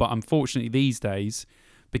more. But unfortunately these days,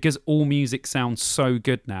 because all music sounds so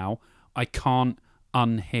good now, I can't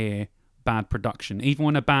unhear bad production. Even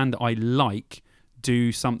when a band I like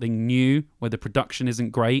do something new where the production isn't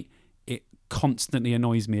great, it constantly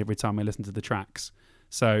annoys me every time I listen to the tracks.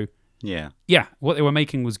 So yeah, what they were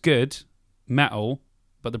making was good metal,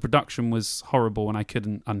 but the production was horrible and I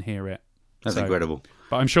couldn't unhear it. That's incredible.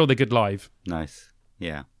 But I'm sure they're good live. Nice.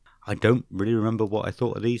 Yeah. I don't really remember what I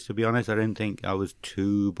thought of these, to be honest. I don't think I was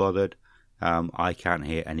too bothered. I can't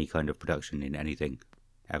hear any kind of production in anything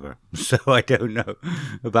ever, so I don't know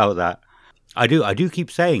about that. I do keep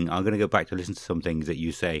saying I'm going to go back to listen to some things that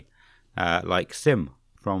you say, like Sim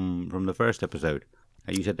from the first episode.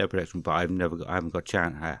 You said their production, but I haven't got a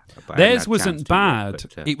chance. Theirs wasn't bad.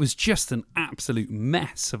 It was just an absolute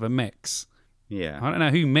mess of a mix. Yeah, I don't know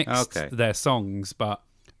who mixed their songs, but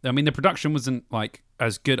I mean the production wasn't like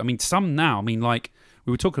as good. I mean some now. I mean like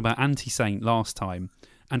we were talking about Anti-Saint last time.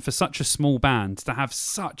 And for such a small band to have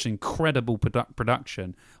such incredible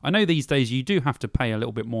production, I know these days you do have to pay a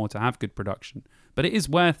little bit more to have good production, but it is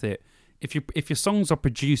worth it. If your songs are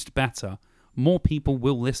produced better, more people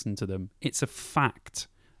will listen to them. It's a fact.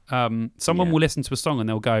 Someone will listen to a song and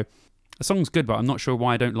they'll go, "The song's good, but I'm not sure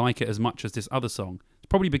why I don't like it as much as this other song." It's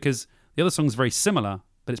probably because the other song's very similar,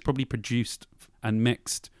 but it's probably produced and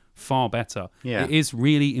mixed far better. Yeah. It is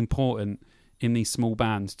really important in these small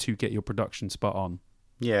bands to get your production spot on.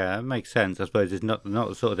 Yeah, it makes sense. I suppose it's not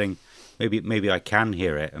the sort of thing. Maybe I can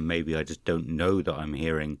hear it, and maybe I just don't know that I'm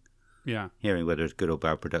hearing whether it's good or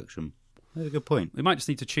bad production. That's a good point. We might just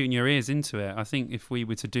need to tune your ears into it. I think if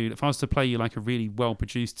I was to play you like a really well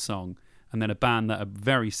produced song, and then a band that are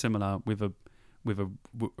very similar with a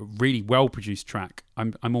really well produced track,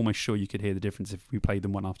 I'm almost sure you could hear the difference if we played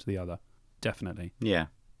them one after the other. Definitely. Yeah.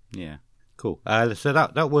 Cool. So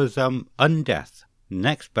that was Undeath.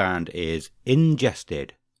 Next band is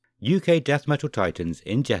Ingested. UK death metal titans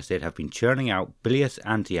Ingested have been churning out bilious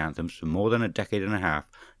anti-anthems for more than a decade and a half,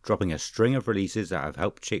 dropping a string of releases that have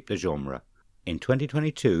helped shape the genre. In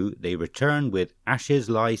 2022, they return with Ashes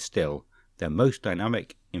Lie Still, their most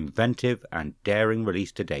dynamic, inventive and daring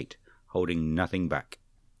release to date, holding nothing back.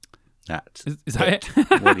 Is that it?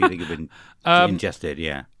 What do you think of Ingested?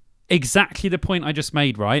 Yeah. Exactly the point I just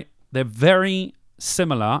made, right? They're very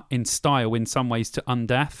similar in style in some ways to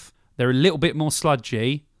Undeath. They're a little bit more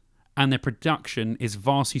sludgy and their production is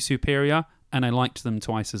vastly superior and I liked them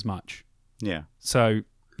twice as much. Yeah. So,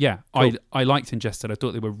 yeah, cool. I liked Ingested. I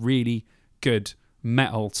thought they were really good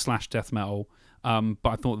metal/death metal. But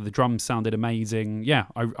I thought the drums sounded amazing. Yeah,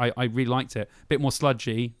 I really liked it. A bit more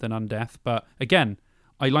sludgy than Undeath. But again,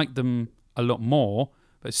 I liked them a lot more.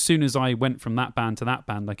 But as soon as I went from that band to that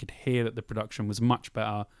band, I could hear that the production was much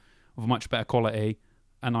better, of much better quality,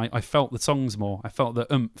 and I felt the songs more. I felt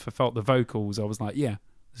the oomph. I felt the vocals. I was like, yeah,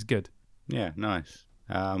 it's good. Yeah, nice.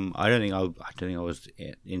 I don't think I was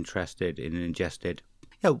interested in Ingested.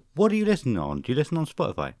 Yeah, what do you listen on? Do you listen on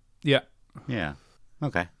Spotify? Yeah. Yeah.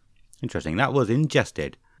 Okay. Interesting. That was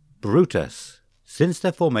Ingested. Brutus. Since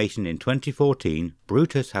their formation in 2014,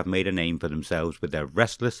 Brutus have made a name for themselves with their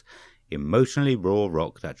restless, emotionally raw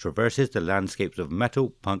rock that traverses the landscapes of metal,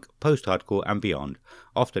 punk, post-hardcore and beyond,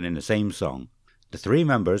 often in the same song. The three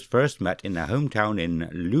members first met in their hometown in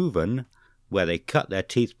Leuven, where they cut their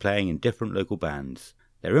teeth playing in different local bands.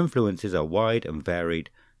 Their influences are wide and varied.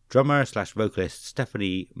 Drummer/vocalist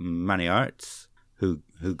Stephanie Maniarts, who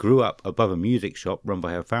grew up above a music shop run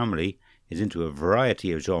by her family, is into a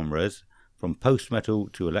variety of genres, from post-metal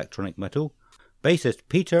to electronic metal. Bassist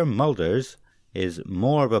Peter Mulders is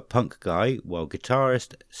more of a punk guy, while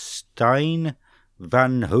guitarist Stein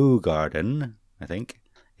Van Hoogarden, I think,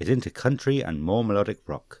 is into country and more melodic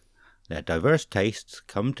rock. Their diverse tastes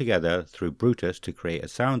come together through Brutus to create a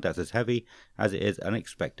sound that's as heavy as it is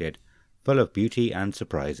unexpected, full of beauty and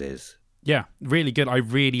surprises. Yeah, really good. I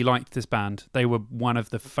really liked this band. They were one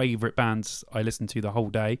of the favourite bands I listened to the whole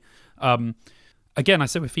day. Again, I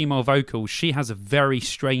said with female vocals, she has a very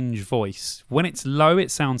strange voice. When it's low,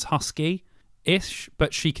 it sounds husky-ish,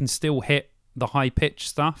 but she can still hit the high-pitched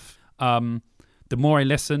stuff. The more I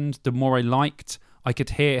listened, the more I liked. I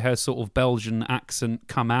could hear her sort of Belgian accent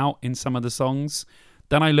come out in some of the songs.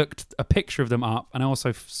 Then I looked a picture of them up, and I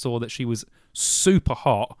also saw that she was super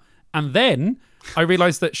hot. And then I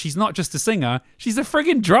realised that she's not just a singer, she's a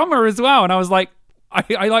friggin' drummer as well. And I was like,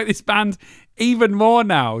 I like this band even more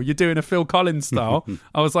now. You're doing a Phil Collins style.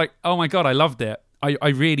 I was like, oh my God, I loved it. I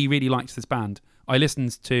really, really liked this band. I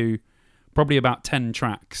listened to probably about 10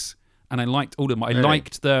 tracks, and I liked all of them. I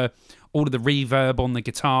liked all of the reverb on the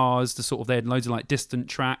guitars, they had loads of like distant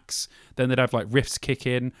tracks. Then they'd have like riffs kick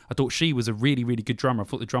in. I thought she was a really, really good drummer. I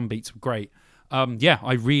thought the drum beats were great. I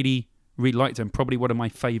really, really liked them. Probably one of my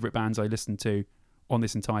favourite bands I listened to on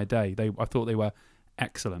this entire day. I thought they were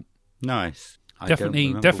excellent. Nice.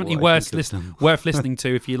 Definitely worth listening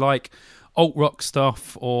to if you like alt rock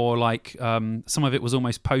stuff, or like some of it was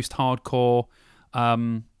almost post-hardcore.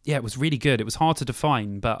 It was really good. It was hard to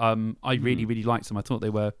define, but I really, really liked them. I thought they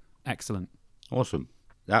were excellent. Awesome.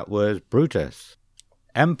 That was Brutus.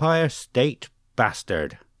 Empire State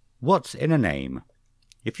Bastard. What's in a name?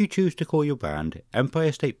 If you choose to call your band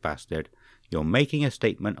Empire State Bastard, you're making a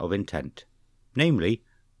statement of intent. Namely,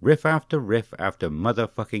 riff after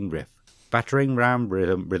motherfucking riff. Battering ram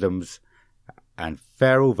rhythms and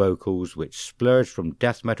feral vocals which splurge from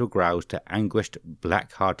death metal growls to anguished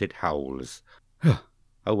black-hearted howls.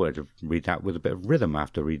 I wanted to read that with a bit of rhythm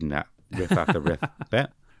after reading that riff after riff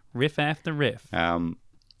bit. Riff after riff.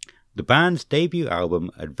 The band's debut album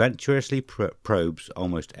adventurously probes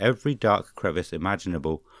almost every dark crevice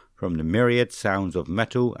imaginable from the myriad sounds of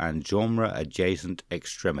metal and genre-adjacent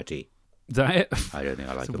extremity. Is that it? I don't think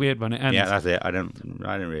I like it's them. a weird one. It ends. Yeah, that's it. I don't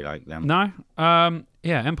really like them. No?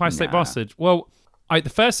 Empire State Bastard. Well, the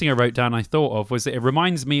first thing I wrote down I thought of was that it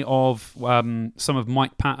reminds me of some of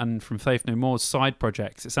Mike Patton from Faith No More's side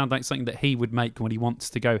projects. It sounds like something that he would make when he wants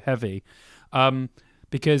to go heavy.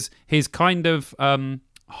 Because his kind of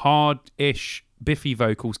hard-ish, biffy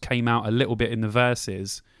vocals came out a little bit in the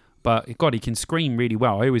verses. But, God, he can scream really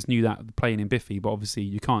well. I always knew that playing in Biffy, but obviously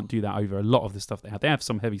you can't do that over a lot of the stuff they have. They have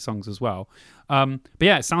some heavy songs as well. But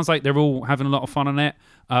yeah, it sounds like they're all having a lot of fun on it.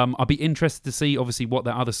 I'll be interested to see, obviously, what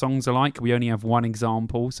their other songs are like. We only have one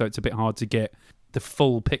example, so it's a bit hard to get the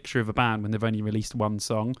full picture of a band when they've only released one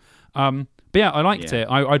song. But yeah, I liked it.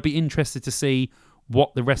 I'd be interested to see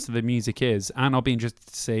what the rest of the music is, and I'll be interested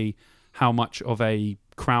to see how much of a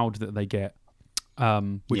crowd that they get.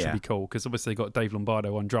 Which would be cool, because obviously they got Dave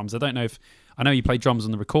Lombardo on drums. I know he played drums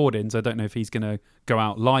on the recordings. I don't know if he's going to go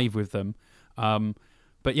out live with them.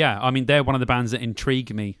 But yeah, I mean, they're one of the bands that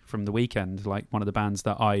intrigue me from the weekend, like one of the bands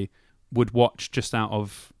that I would watch just out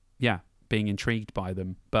of, being intrigued by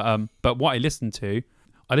them. But what I listened to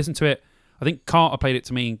it, I think Carter played it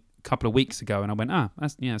to me a couple of weeks ago, and I went,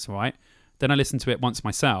 that's all right. Then I listened to it once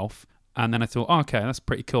myself, and then I thought, okay, that's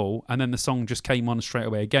pretty cool. And then the song just came on straight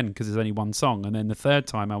away again because there's only one song. And then the third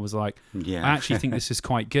time I was like, I actually think this is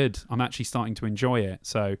quite good. I'm actually starting to enjoy it.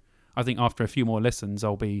 So I think after a few more listens,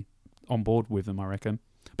 I'll be on board with them, I reckon.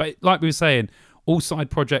 But like we were saying, all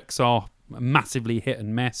side projects are massively hit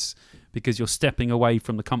and miss because you're stepping away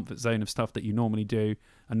from the comfort zone of stuff that you normally do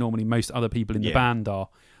and normally most other people in the band are.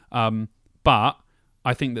 But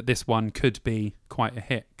I think that this one could be quite a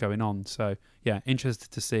hit going on. So yeah,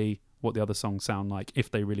 interested to see what the other songs sound like if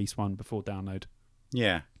they release one before download.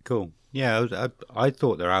 Yeah, cool. Yeah, I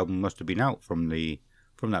thought their album must have been out from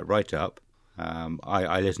that write-up.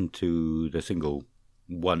 I listened to the single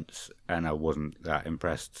once and I wasn't that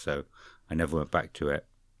impressed, so I never went back to it.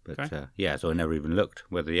 But so I never even looked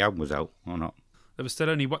whether the album was out or not. There was still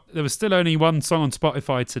only one song on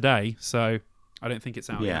Spotify today, so I don't think it's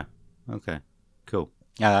out yet. Yeah, okay, cool.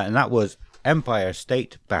 And that was Empire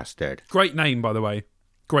State Bastard. Great name, by the way.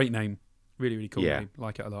 Great name. Really, really cool name.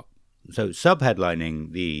 Like it a lot. So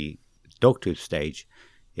sub-headlining the Dogtooth stage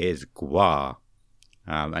is Gwar.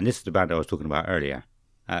 And this is the band I was talking about earlier.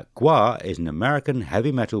 Gwar is an American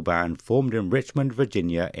heavy metal band formed in Richmond,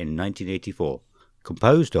 Virginia in 1984.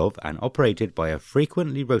 Composed of and operated by a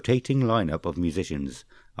frequently rotating lineup of musicians,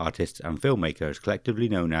 artists and filmmakers collectively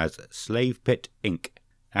known as Slave Pit Inc.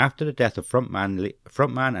 After the death of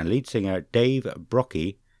frontman and lead singer Dave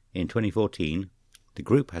Brockie in 2014, the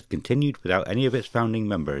group has continued without any of its founding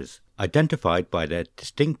members. Identified by their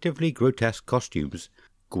distinctively grotesque costumes,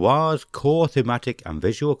 Gwar's core thematic and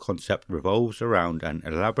visual concept revolves around an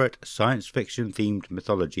elaborate science fiction-themed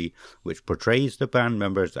mythology which portrays the band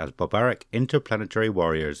members as barbaric interplanetary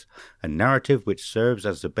warriors, a narrative which serves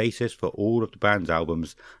as the basis for all of the band's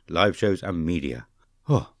albums, live shows and media.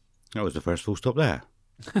 Oh, that was the first full stop there.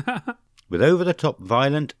 With over-the-top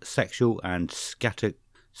violent, sexual and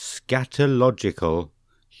scatological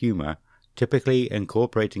humour, typically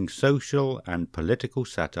incorporating social and political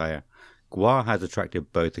satire, GWAR has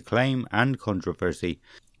attracted both acclaim and controversy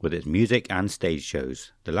with its music and stage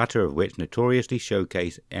shows, the latter of which notoriously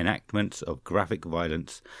showcase enactments of graphic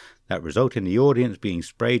violence that result in the audience being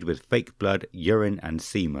sprayed with fake blood, urine and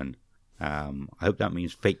semen. I hope that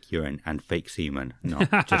means fake urine and fake semen,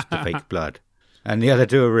 not just the fake blood. And the other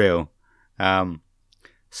two are real.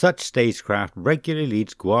 Such stagecraft regularly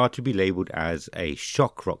leads GWAR to be labelled as a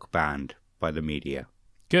shock rock band by the media.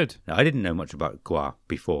 Good. Now, I didn't know much about GWAR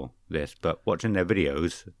before this, but watching their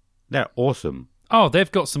videos, they're awesome. Oh,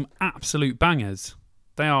 they've got some absolute bangers.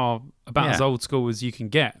 They are about Yeah. as old school as you can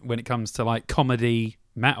get when it comes to like comedy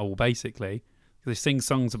metal, basically. They sing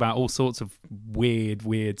songs about all sorts of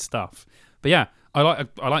weird stuff. But yeah, I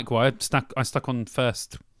like GWAR. I stuck on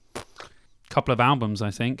first couple of albums,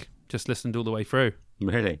 I think. Just listened all the way through.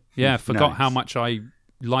 Really? Yeah, forgot Nice. how much I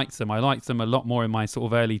liked them. I liked them a lot more in my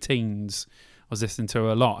sort of early teens. I was listening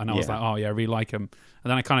to a lot, and I was Yeah. like, oh yeah, I really like them. And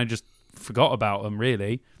then I kind of just forgot about them,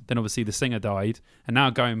 really. Then obviously the singer died, and now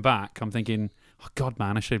going back, I'm thinking, oh god,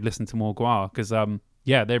 man, I should have listened to more GWAR because and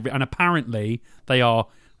apparently they are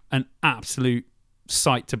an absolute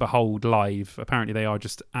sight to behold live. Apparently they are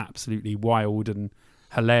just absolutely wild and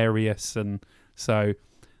hilarious, and so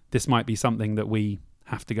this might be something that we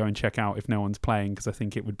have to go and check out if no one's playing, because I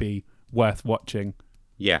think it would be worth watching.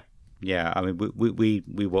 Yeah. I mean,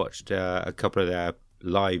 we watched a couple of their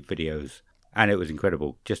live videos, and it was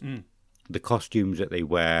incredible. Just the costumes that they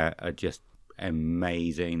wear are just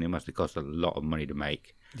amazing. They must have cost a lot of money to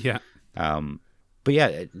make. Yeah. But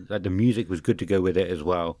yeah, the music was good to go with it as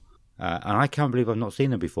well. And I can't believe I've not seen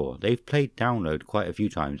them before. They've played Download quite a few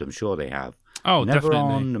times. I'm sure they have. Oh, Never definitely.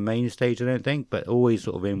 on the main stage, I don't think, but always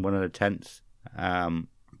sort of in one of the tents.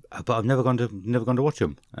 But I've never gone to watch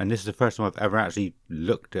them, and this is the first time I've ever actually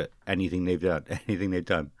looked at anything they've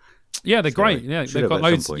done. Yeah, they're So great. I Yeah, should they've have got at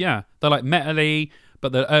some loads. point. Yeah, they're like metal-y,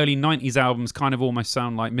 but the early 90s albums kind of almost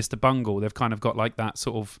sound like Mr. Bungle. They've kind of got like that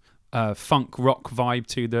sort of funk rock vibe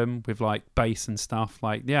to them with like bass and stuff.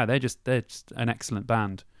 Like, yeah, they're just an excellent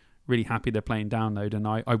band. Really happy they're playing Download, and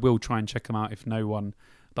I will try and check them out if no one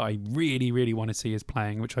that I really, really want to see is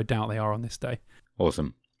playing, which I doubt they are on this day.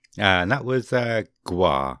 Awesome. And that was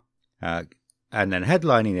GWAR. And then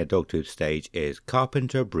headlining their Dogtooth stage is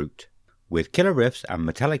Carpenter Brute. With killer riffs and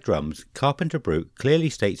metallic drums, Carpenter Brute clearly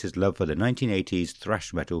states his love for the 1980s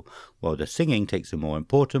thrash metal, while the singing takes a more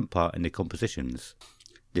important part in the compositions.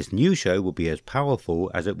 This new show will be as powerful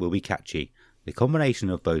as it will be catchy, the combination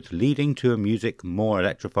of both leading to a music more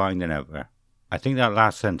electrifying than ever. I think that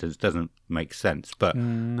last sentence doesn't make sense, but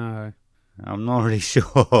No. I'm not really sure.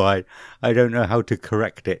 I don't know how to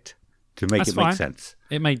correct it to make That's it make fine. sense.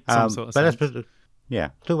 It made some sort of but sense.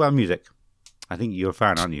 talk about music. I think you're a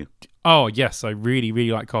fan, aren't you? Oh, yes, I really,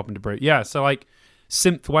 really like Carpenter Brute. Yeah, so like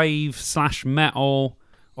synthwave / metal,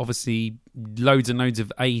 obviously loads and loads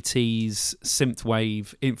of 80s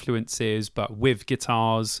synthwave influences, but with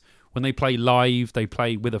guitars. When they play live, they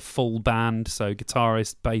play with a full band, so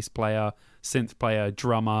guitarist, bass player, synth player,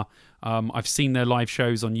 drummer. I've seen their live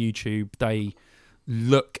shows on YouTube. They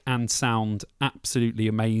look and sound absolutely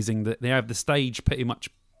amazing. That they have the stage pretty much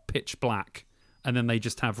pitch black, and then they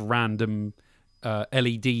just have random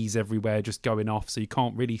LEDs everywhere just going off, so you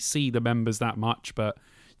can't really see the members that much, but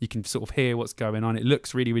you can sort of hear what's going on. It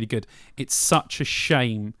looks really, really good. It's such a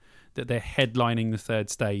shame that they're headlining the third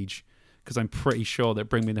stage, because I'm pretty sure that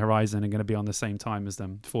Bring Me the Horizon are going to be on the same time as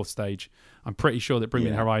them, fourth stage. I'm pretty sure that Bring Me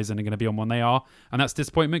the Horizon are going to be on when they are, and that's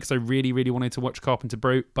disappointment because I really, really wanted to watch Carpenter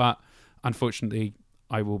Brute, but unfortunately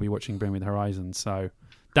I will be watching Bring Me the Horizon, so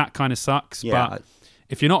that kind of sucks. Yeah. But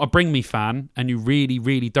if you're not a Bring Me fan and you really,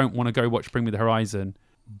 really don't want to go watch Bring Me the Horizon,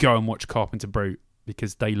 go and watch Carpenter Brute,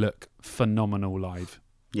 because they look phenomenal live.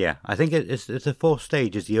 Yeah, I think it's the fourth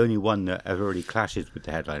stage is the only one that ever really clashes with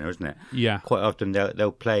the headliner, isn't it? Yeah. Quite often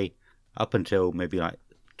they'll play up until maybe like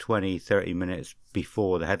 20, 30 minutes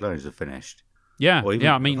before the headliners are finished. Yeah, Or even,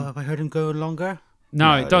 yeah. I mean, have I heard them go longer?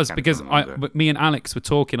 no, they it does, can because go longer. me and Alex were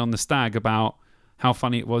talking on the stag about how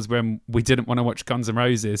funny it was when we didn't want to watch Guns N'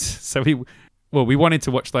 Roses. So we wanted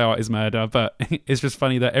to watch Thy Art Is Murder, but it's just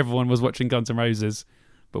funny that everyone was watching Guns N' Roses,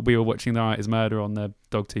 but we were watching Thy Art Is Murder on the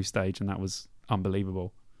Dogtooth stage, and that was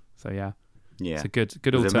unbelievable. So yeah, Yeah. it's a good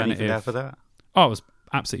Was there many alternative. there for that? Oh, it was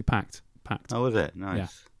absolutely packed. Oh, was it? Nice. Yeah.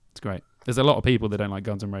 It's great. There's a lot of people that don't like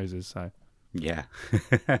Guns N' Roses, so Yeah.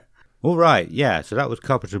 All right. Yeah. So that was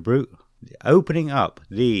Carpenter Brute. Opening up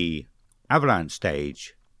the Avalanche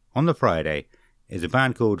stage on the Friday is a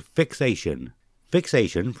band called Fixation.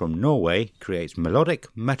 Fixation from Norway creates melodic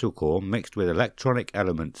metalcore mixed with electronic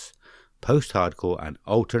elements, post-hardcore and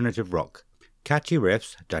alternative rock. Catchy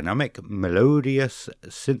riffs, dynamic melodious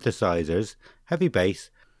synthesizers, heavy bass,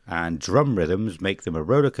 and drum rhythms make them a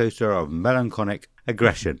roller coaster of melancholic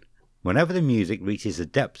aggression. Whenever the music reaches the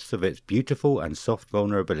depths of its beautiful and soft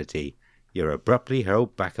vulnerability, you're abruptly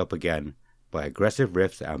hurled back up again by aggressive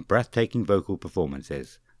riffs and breathtaking vocal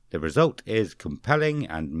performances. The result is compelling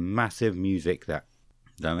and massive music that...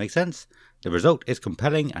 Does that make sense? The result is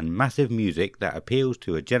compelling and massive music that appeals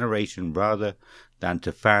to a generation rather than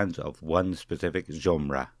to fans of one specific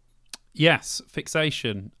genre. Yes,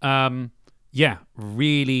 Fixation. Yeah,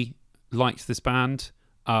 really liked this band.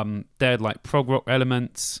 They had like prog rock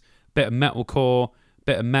elements, bit of metalcore,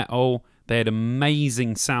 bit of metal. They had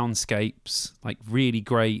amazing soundscapes, like really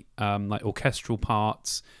great like orchestral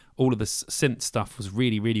parts. All of the synth stuff was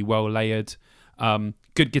really, really well layered.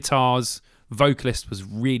 Good guitars. Vocalist was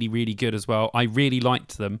really, really good as well. I really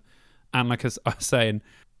liked them. And like I was saying,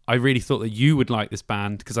 I really thought that you would like this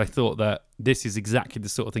band because I thought that this is exactly the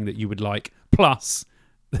sort of thing that you would like. Plus,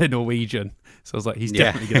 they're Norwegian. So I was like, he's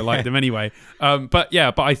definitely going to like them anyway. But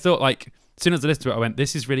I thought like, as soon as I listened to it, I went,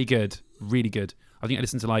 this is really good. Really good. I think I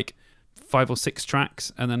listened to like 5 or 6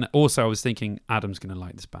 tracks. And then also I was thinking, Adam's going to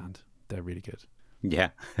like this band. They're really good. Yeah.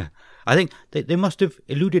 I think they must have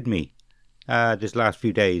eluded me this last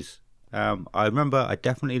few days. I remember I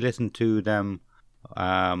definitely listened to them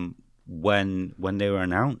when they were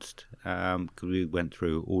announced, because we went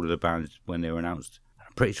through all of the bands when they were announced.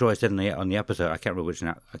 I'm pretty sure I said on the episode, I can't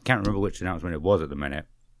remember which announcement it was at the minute.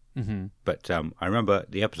 Mm-hmm. But I remember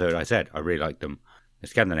the episode I said I really liked them. The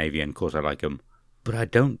Scandinavian, of course, I like them, but I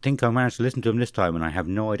don't think I managed to listen to them this time, and I have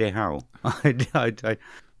no idea how. I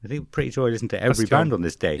think pretty sure I listened to every band on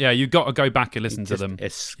this day. Yeah, you got to go back and listen to them.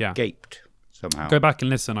 Escaped somehow. Go back and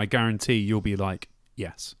listen. I guarantee you'll be like,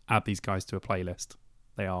 yes, add these guys to a playlist.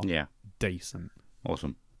 They are decent.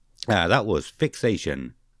 Awesome. That was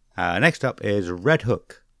Fixation. Next up is Red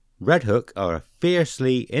Hook. Red Hook are a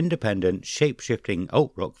fiercely independent, shape-shifting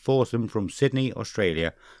alt-rock foursome from Sydney,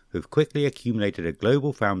 Australia, who've quickly accumulated a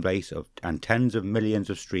global fan base and tens of millions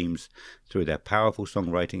of streams through their powerful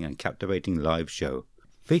songwriting and captivating live show.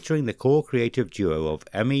 Featuring the core creative duo of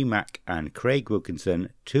Emmy Mack and Craig Wilkinson,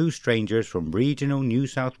 two strangers from regional New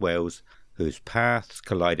South Wales whose paths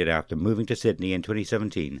collided after moving to Sydney in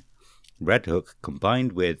 2017. Red Hook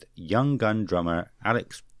combined with young gun drummer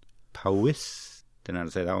Alex Powys, don't know how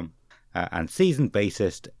to say that one, and seasoned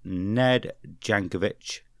bassist Ned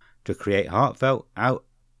Jankovic to create heartfelt,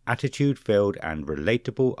 attitude-filled and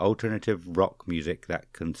relatable alternative rock music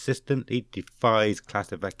that consistently defies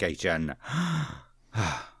classification.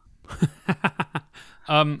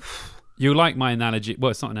 You like my analogy?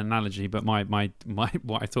 Well, it's not an analogy, but my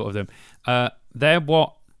what I thought of them.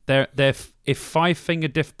 They're if Five Finger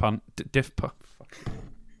Death Punch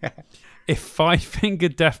if Five Finger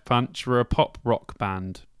Death Punch were a pop rock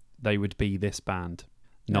band, they would be this band.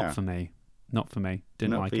 Not for me.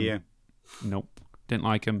 Didn't like them. You. Nope, didn't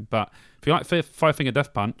like them. But if you like Five Finger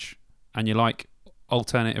Death Punch and you like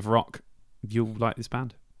alternative rock, you'll like this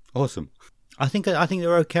band. Awesome. I think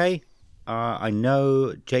they're okay. I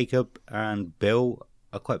know Jacob and Bill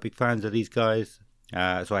are quite big fans of these guys,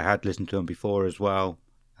 so I had listened to them before as well.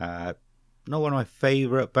 Not one of my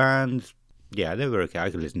favourite bands. Yeah, they were okay.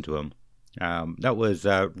 I could listen to them. That was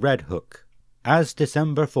Red Hook. As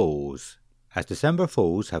December Falls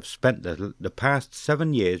have spent the past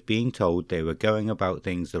 7 years being told they were going about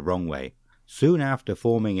things the wrong way. Soon after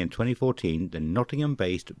forming in 2014, the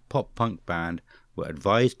Nottingham-based pop-punk band were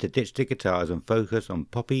advised to ditch the guitars and focus on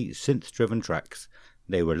poppy, synth-driven tracks.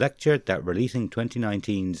 They were lectured that releasing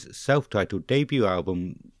 2019's self-titled debut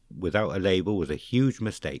album without a label was a huge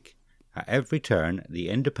mistake. At every turn, the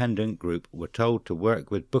independent group were told to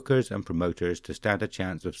work with bookers and promoters to stand a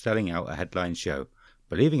chance of selling out a headline show.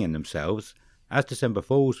 Believing in themselves, As December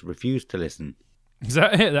Falls refused to listen. Is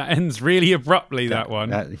that it? That ends really abruptly, that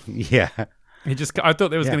one. Yeah. I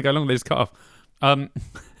thought they was going to go long, they just cut off.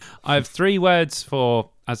 I have 3 words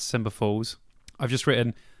for As December Falls. I've just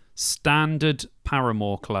written standard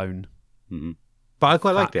Paramore clone. Mm-hmm. But I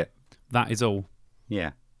quite liked it. That is all.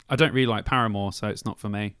 Yeah. I don't really like Paramore, so it's not for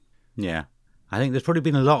me. Yeah. I think there's probably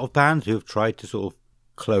been a lot of bands who have tried to sort of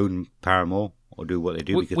clone Paramore or do what they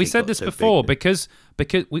do. We said this before because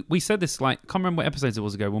we said this, like, I can't remember what episodes it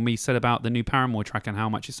was ago when we said about the new Paramore track and how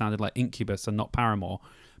much it sounded like Incubus and not Paramore.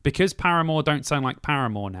 Because Paramore don't sound like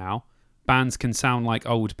Paramore now, bands can sound like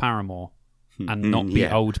old Paramore and not be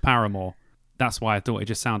old Paramore. That's why I thought it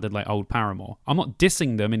just sounded like old Paramore. I'm not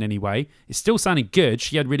dissing them in any way. It still sounded good.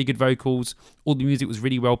 She had really good vocals. All the music was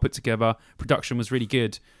really well put together. Production was really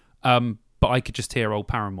good. But I could just hear old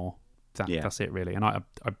Paramore. That's it, really. And I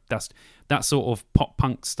that's that sort of pop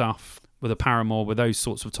punk stuff with a Paramore with those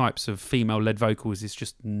sorts of types of female-led vocals is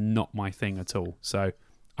just not my thing at all. So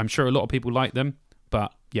I'm sure a lot of people like them,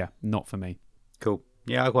 but yeah, not for me. Cool.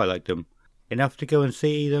 Yeah, I quite liked them. Enough to go and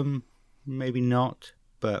see them, maybe not,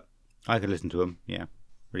 but I could listen to them. Yeah,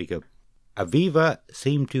 really good. Aviva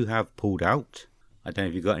seem to have pulled out. I don't know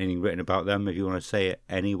if you've got anything written about them, if you want to say it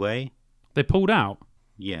anyway. They pulled out?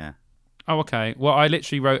 Yeah. Oh, okay. Well, I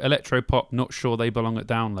literally wrote electropop, not sure they belong at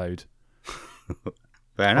Download.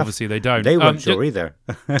 Fair enough. Obviously, they don't. They weren't sure either.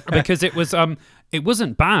 Because it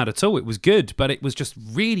wasn't bad at all. It was good, but it was just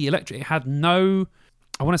really electric. It had no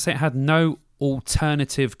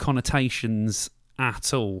alternative connotations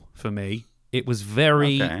at all for me. It was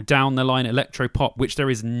very down the line electropop, which there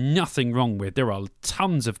is nothing wrong with. There are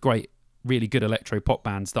tons of great, really good electropop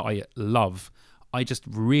bands that I love. I just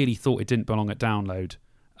really thought it didn't belong at Download.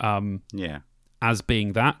 As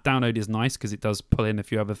being that, Download is nice because it does pull in a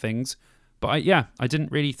few other things. But I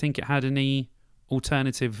didn't really think it had any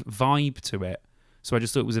alternative vibe to it. So I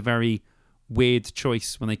just thought it was a very weird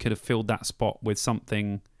choice when they could have filled that spot with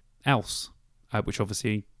something else, which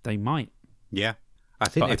obviously they might. Yeah, I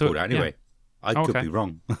think they pulled out anyway. Yeah. I could be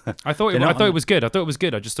wrong. I thought it was good. I thought it was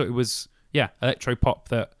good. I just thought it was electropop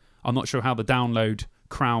that I'm not sure how the Download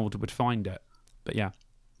crowd would find it. But yeah.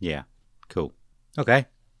 Yeah, cool. Okay.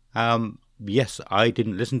 Yes, I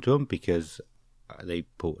didn't listen to them because they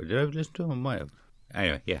pulled. Did I listen to them? I might have.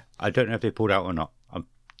 Anyway, yeah, I don't know if they pulled out or not. I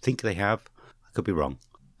think they have. I could be wrong.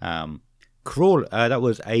 Crawl. That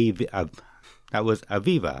was Aviva.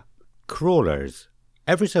 Crawlers.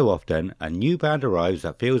 Every so often, a new band arrives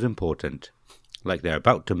that feels important, like they're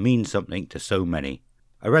about to mean something to so many.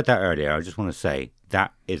 I read that earlier. I just want to say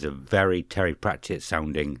that is a very Terry Pratchett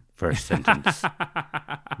sounding first sentence.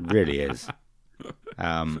 Really is.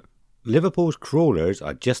 Liverpool's Crawlers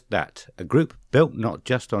are just that, a group built not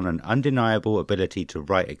just on an undeniable ability to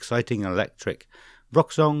write exciting electric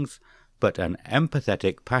rock songs, but an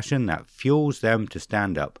empathetic passion that fuels them to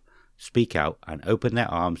stand up, speak out, and open their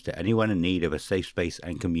arms to anyone in need of a safe space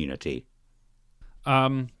and community.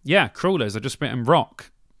 Crawlers, I just written rock,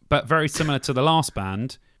 but very similar to the last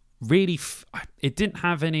band. Really, it didn't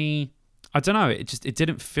have any, I don't know, it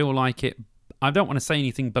didn't feel like it, I don't want to say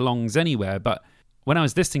anything belongs anywhere, but when I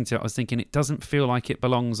was listening to it, I was thinking it doesn't feel like it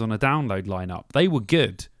belongs on a Download lineup. They were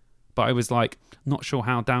good, but I was like, not sure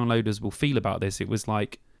how downloaders will feel about this. It was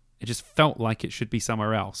like, it just felt like it should be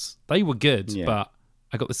somewhere else. They were good, but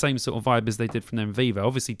I got the same sort of vibe as they did from them Viva.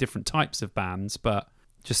 Obviously different types of bands, but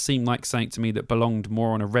just seemed like something to me that belonged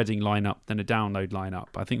more on a Reading lineup than a Download lineup.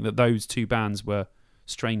 I think that those two bands were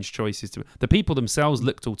strange choices. The people themselves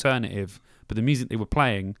looked alternative, but the music they were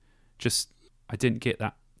playing, just, I didn't get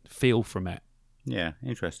that feel from it. Yeah,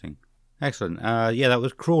 interesting. Excellent. That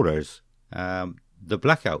was Crawlers. The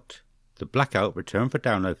Blackout. The Blackout returned for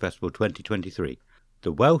Download Festival 2023.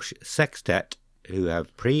 The Welsh sextet, who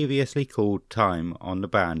have previously called time on the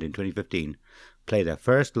band in 2015, play their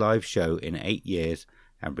first live show in 8 years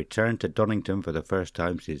and returned to Donington for the first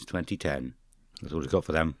time since 2010. That's all we've got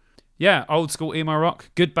for them. Yeah, old school emo rock.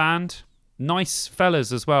 Good band. Nice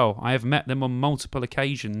fellas as well. I have met them on multiple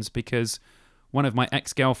occasions because one of my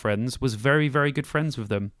ex-girlfriends was very, very good friends with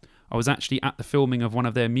them. I was actually at the filming of one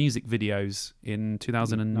of their music videos in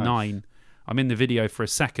 2009. Nice. I'm in the video for a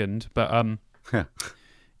second, but they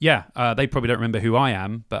probably don't remember who I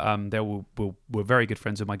am, but they were very good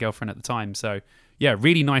friends with my girlfriend at the time. So, yeah,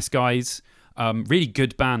 really nice guys. Really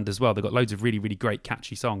good band as well. They've got loads of really, really great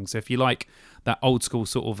catchy songs. So if you like that old school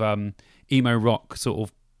sort of emo rock, sort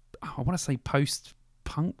of, I want to say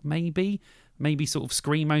post-punk maybe sort of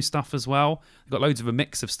screamo stuff as well. They've got loads of a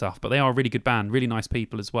mix of stuff, but they are a really good band, really nice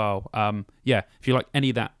people as well. If you like any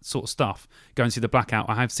of that sort of stuff, go and see The Blackout.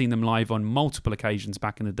 I have seen them live on multiple occasions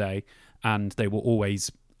back in the day, and they were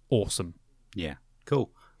always awesome. Yeah,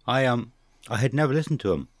 cool. I had never listened to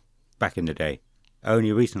them back in the day,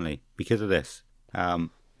 only recently because of this.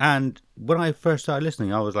 And when I first started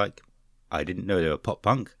listening, I was like, I didn't know they were pop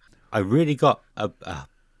punk. I really got a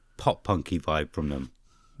pop punky vibe from them.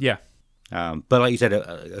 Yeah. But like you said,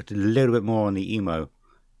 a little bit more on the emo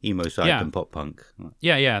side than pop punk.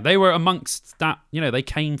 Yeah. They were amongst that, they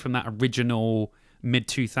came from that original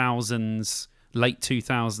mid-2000s, late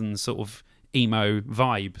 2000s sort of emo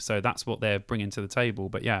vibe. So that's what they're bringing to the table.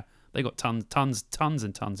 But yeah, they got tons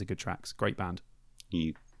and tons of good tracks. Great band.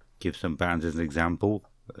 You give some bands as an example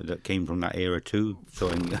that came from that era too, so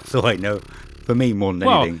I know. For me, more than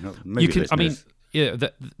anything, maybe you can. Listeners. I mean, yeah,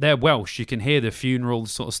 they're Welsh. You can hear the funeral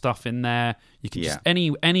sort of stuff in there. You can just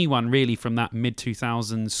anyone really from that mid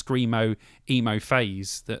 2000s screamo emo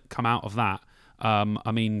phase that come out of that.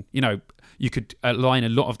 I mean, you could align a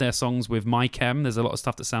lot of their songs with My Chem. There's a lot of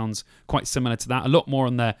stuff that sounds quite similar to that. A lot more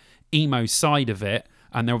on the emo side of it.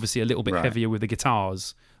 and they're obviously a little bit Right. heavier with the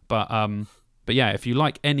guitars. But yeah, if you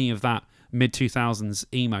like any of that mid 2000s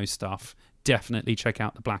emo stuff, definitely check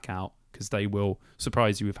out the Blackout, because they will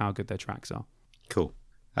surprise you with how good their tracks are. Cool.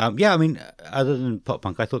 Yeah, I mean, other than pop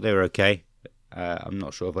punk, I thought they were okay. I'm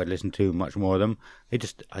not sure if I'd listened to much more of them.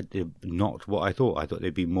 They're not what I thought. I thought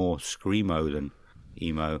they'd be more screamo than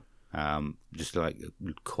emo. Just like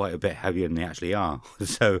quite a bit heavier than they actually are.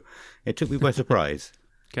 So it took me by surprise.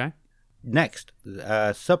 Okay. Next,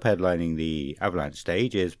 sub-headlining the Avalanche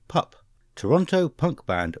stage is Pup. Toronto punk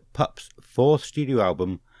band Pup's fourth studio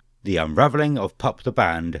album, The Unraveling of Pup the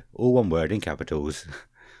Band, all one word in capitals,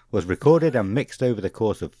 was recorded and mixed over the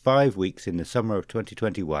course of 5 weeks in the summer of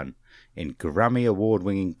 2021 in Grammy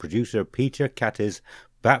Award-winning producer Peter Catty's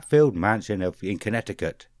Batfield mansion in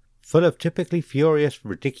Connecticut. Full of typically furious,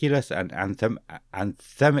 ridiculous and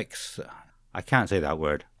anthemics. I can't say that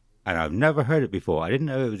word. And I've never heard it before. I didn't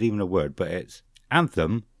know it was even a word, but it's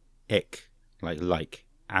anthem-ic, like,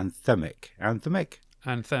 anthemic. Anthemic.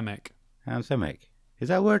 Is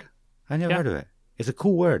that a word? I never heard of it. It's a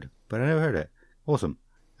cool word, but I never heard it. Awesome.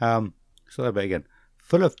 So that bit again.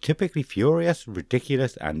 Full of typically furious,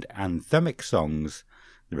 ridiculous and anthemic songs,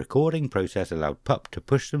 the recording process allowed Pup to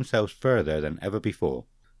push themselves further than ever before.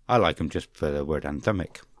 I like them just for the word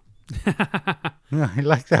anthemic. I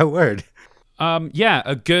like that word. Yeah,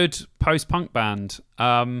 a good post-punk band.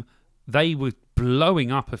 They were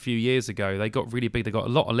blowing up a few years ago. They got really big. They got a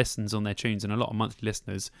lot of listens on their tunes and a lot of monthly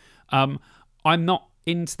listeners. I'm not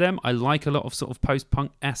into them. I like a lot of sort of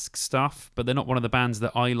post-punk-esque stuff, but they're not one of the bands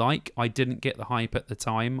that I like. I didn't get the hype at the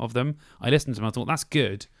time of them. I listened to them, I thought, that's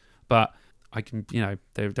good, but I can,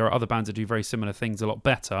 there are other bands that do very similar things a lot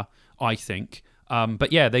better, I think.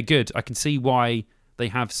 But yeah, they're good. I can see why they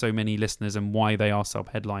have so many listeners and why they are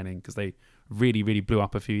sub-headlining, because they really, really blew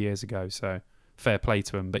up a few years ago. So fair play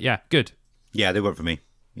to them. But yeah, good. Yeah, they weren't for me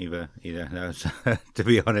either. That was, to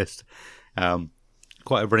be honest,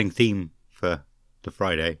 quite a running theme for the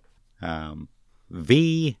Friday.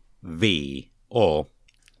 VV, or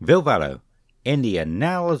Vilvallo. In the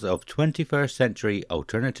annals of 21st century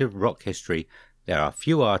alternative rock history, there are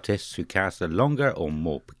few artists who cast a longer or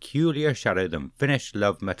more peculiar shadow than Finnish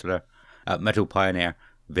love metal pioneer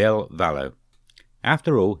Vilvallo.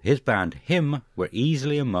 After all, his band Him were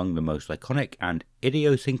easily among the most iconic and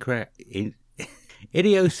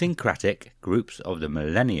idiosyncratic groups of the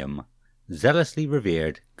millennium. Zealously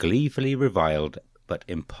revered, gleefully reviled, but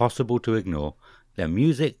impossible to ignore, their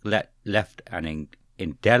music left an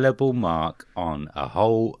indelible mark on a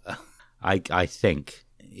whole. I think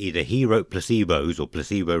either he wrote Placebos or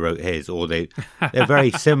Placebo wrote his, or they're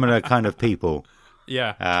very similar kind of people.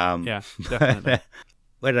 Yeah, yeah, definitely.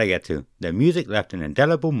 Where did I get to? Their music left an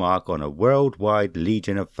indelible mark on a worldwide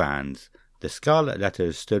legion of fans. The scarlet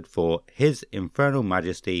letters stood for His Infernal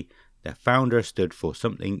Majesty. Their founder stood for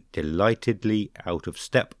something delightedly out of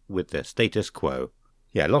step with the status quo.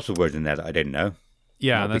 Yeah, lots of words in there that I didn't know.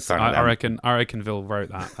 Yeah, I reckon Vil wrote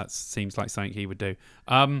that. That seems like something he would do.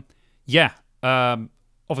 Obviously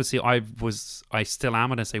I still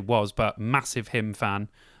am, and I say was, but massive Him fan.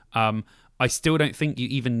 I still don't think you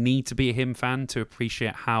even need to be a Him fan to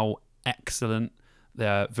appreciate how excellent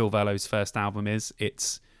the Vilvallo's first album is.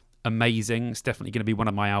 It's amazing. It's definitely going to be one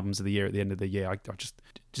of my albums of the year at the end of the year. I just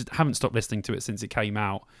haven't stopped listening to it since it came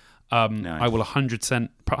out. Nice. I will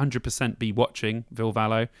 100% be watching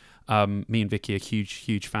Vilvallo. Me and Vicky are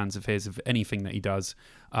huge fans of his, of anything that he does.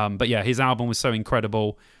 But yeah, his album was so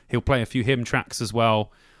incredible. He'll play a few Him tracks as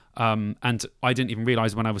well. And I didn't even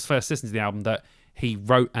realise when I was first listening to the album that he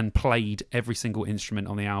wrote and played every single instrument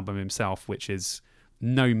on the album himself, which is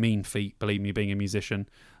no mean feat, believe me, being a musician.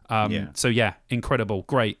 So yeah, incredible,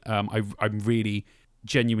 great. I'm really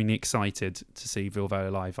genuinely excited to see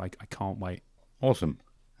Vilvallo live. I can't wait. Awesome.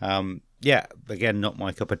 Yeah, again, not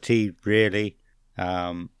my cup of tea, really.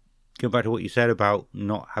 Going back to what you said about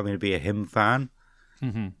not having to be a Him fan,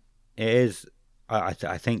 mm-hmm. It is. I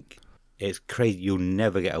think it's crazy. You'll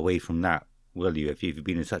never get away from that, will you? If you've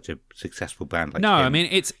been in such a successful band like no, Him, I mean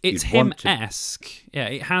it's Him-esque. Yeah,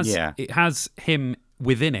 it has Him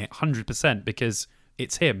within it, 100%, because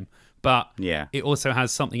it's Him. But it also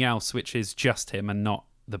has something else which is just Him and not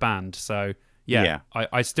the band. So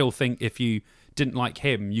I still think if you didn't like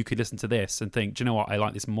Him, you could listen to this and think, do you know what? I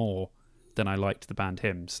like this more than I liked the band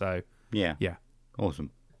Him. So yeah,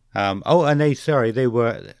 awesome. And Vilvallo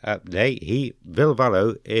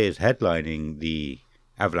is headlining the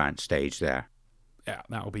Avalanche stage there. Yeah,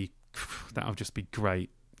 that'll just be great.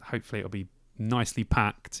 Hopefully it'll be nicely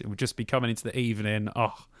packed. It will just be coming into the evening.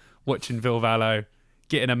 Oh, watching Vilvallo,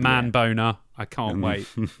 getting a man boner. I can't wait.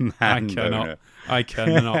 I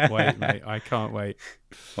cannot wait, mate. I can't wait.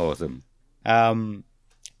 Awesome.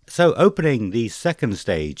 So opening the second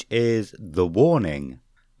stage is The Warning.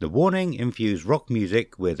 The Warning infused rock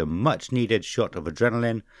music with a much-needed shot of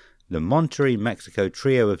adrenaline. The Monterrey, Mexico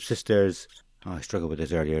trio of sisters... Oh, I struggled with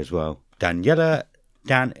this earlier as well. Daniela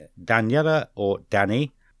or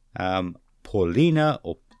Danny, Paulina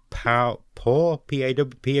or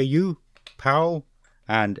P-A-U, Powell,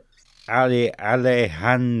 and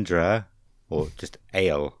Alejandra, or just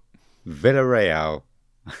Ale, Villarreal.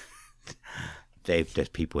 There's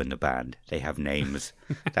people in the band. They have names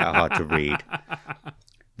that are hard to read.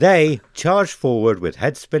 They charge forward with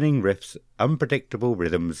head-spinning riffs, unpredictable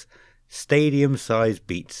rhythms, stadium-sized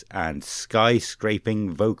beats, and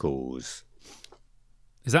skyscraping vocals.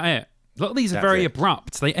 Is that it? A lot of these are very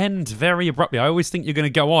abrupt. They end very abruptly. I always think you're going to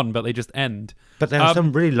go on, but they just end. But there are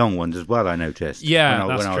some really long ones as well, I noticed. Yeah,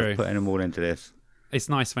 when that's I true. was putting them all into this. It's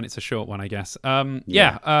nice when it's a short one, I guess.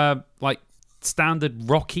 Like standard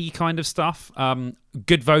rocky kind of stuff.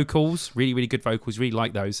 Good vocals, really, really good vocals. Really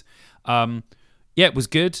like those. Yeah, it was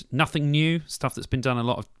good. Nothing new, stuff that's been done a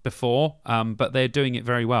lot of before, but they're doing it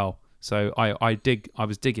very well. So I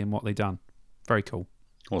was digging what they done. Very cool.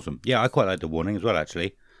 Awesome. Yeah, I quite like The Warning as well,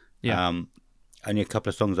 actually. Yeah. Only a couple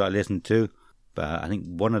of songs that I listened to, but I think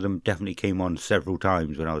one of them definitely came on several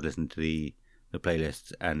times when I was listening to the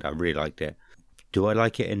playlists, and I really liked it. Do I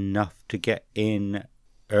like it enough to get in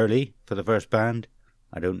early for the first band?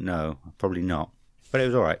 I don't know. Probably not. But it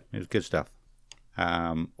was all right. It was good stuff.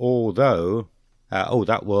 Although,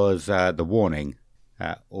 that was The Warning.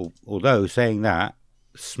 Although, saying that,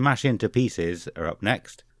 Smash Into Pieces are up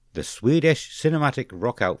next. The Swedish cinematic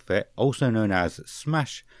rock outfit, also known as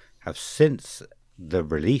Smash, have since the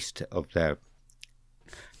release of their...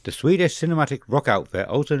 The Swedish cinematic rock outfit,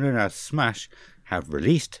 also known as Smash, have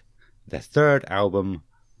released their third album,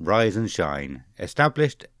 Rise and Shine,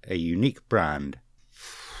 established a unique brand.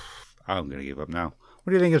 I'm going to give up now.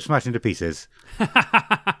 What do you think of Smash Into Pieces?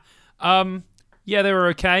 Yeah, they were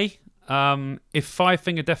okay. If Five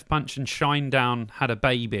Finger Death Punch and Shinedown had a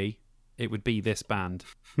baby, it would be this band.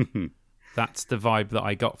 That's the vibe that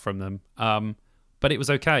I got from them. But it was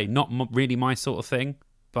okay. Not really my sort of thing,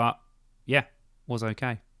 but yeah, was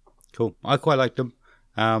okay. Cool. I quite liked them.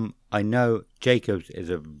 I know Jacobs is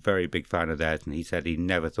a very big fan of theirs, and he said he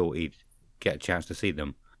never thought he'd get a chance to see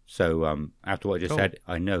them. So after what I just said,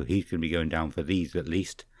 I know he's going to be going down for these at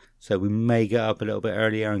least. So we may get up a little bit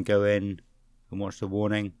earlier and go in and watch The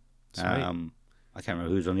Warning. I can't remember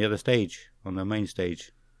who's on the other stage, on the main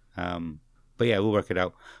stage. But yeah, we'll work it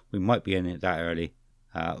out. We might be in it that early.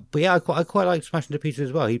 But yeah, I quite like Smash Into Pieces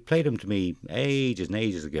as well. He played them to me ages and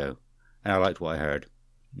ages ago, and I liked what I heard.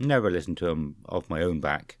 Never listened to them off my own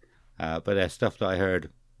back, but there's stuff that I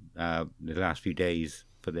heard the last few days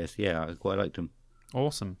for this. Yeah, I quite liked them.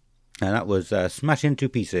 Awesome. And that was Smash Into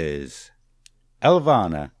Pieces.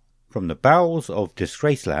 Elvana, from the bowels of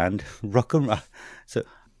Disgraceland, rock and roll. So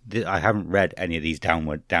I haven't read any of these down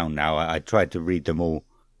now. I tried to read them all.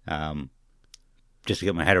 Just to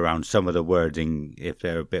get my head around some of the wording if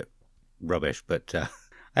they're a bit rubbish, but I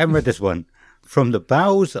haven't read this one. From the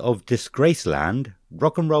bowels of Disgraceland,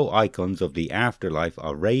 rock and roll icons of the afterlife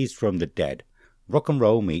are raised from the dead. Rock and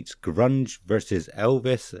roll meets grunge versus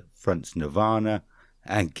Elvis, fronts Nirvana,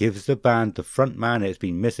 and gives the band the frontman it's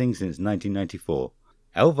been missing since 1994.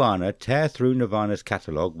 Elvana tear through Nirvana's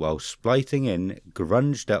catalogue while splicing in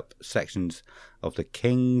grunged up sections of the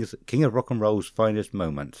King of Rock and Roll's finest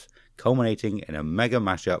moments, culminating in a mega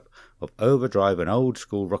mashup of overdrive and old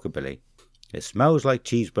school rockabilly. It smells like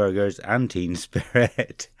cheeseburgers and Teen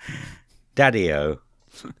Spirit. Daddy-o.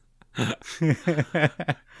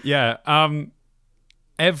 Yeah,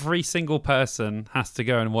 every single person has to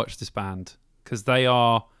go and watch this band because they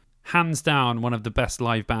are hands down one of the best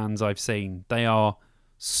live bands I've seen. They are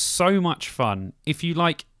so much fun. If you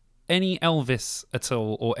like any Elvis at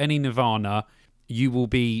all or any Nirvana, you will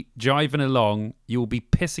be jiving along. You will be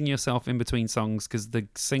pissing yourself in between songs because the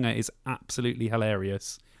singer is absolutely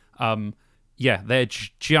hilarious. Yeah, they're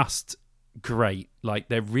just great. Like,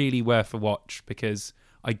 they're really worth a watch because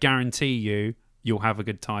I guarantee you'll have a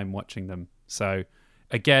good time watching them. So,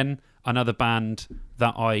 again, another band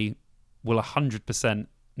that I will 100%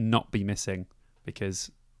 not be missing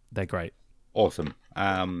because they're great. Awesome.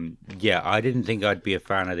 Yeah, I didn't think I'd be a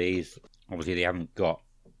fan of these. Obviously, they haven't got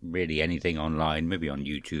really anything online, maybe on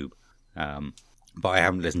YouTube. But I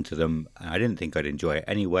haven't listened to them. I didn't think I'd enjoy it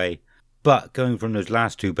anyway. But going from those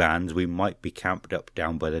last two bands, we might be camped up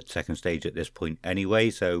down by the second stage at this point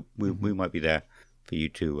anyway. So we might be there for you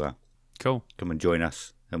to cool. come and join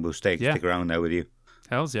us. And we'll stick around there with you.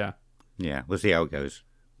 Hells yeah. Yeah, we'll see how it goes.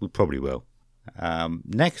 We probably will.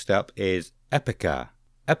 Next up is Epica.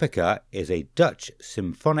 Epica is a Dutch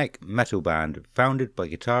symphonic metal band founded by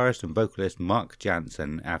guitarist and vocalist Mark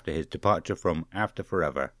Jansen after his departure from After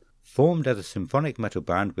Forever. Formed as a symphonic metal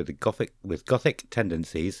band with gothic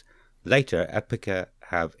tendencies, later Epica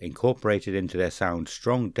have incorporated into their sound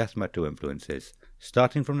strong death metal influences.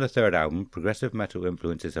 Starting from the third album, progressive metal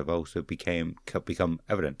influences have also become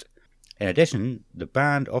evident. In addition, the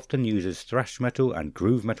band often uses thrash metal and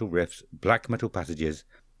groove metal riffs, black metal passages,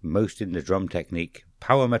 most in the drum technique,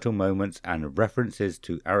 power metal moments, and references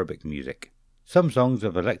to Arabic music. Some songs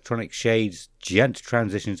have electronic shades, djent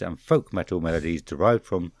transitions, and folk metal melodies derived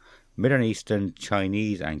from Middle Eastern,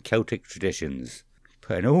 Chinese, and Celtic traditions.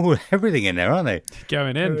 Putting everything in there, aren't they?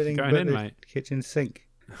 Going in, mate. Kitchen sink.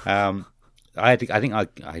 I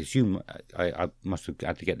assume I must have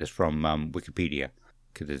had to get this from Wikipedia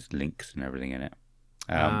because there's links and everything in it.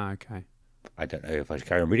 Okay. I don't know if I should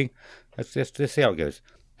carry on reading. Let's see how it goes.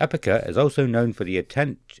 Epica is also known for the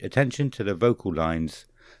attention to the vocal lines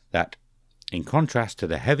that, in contrast to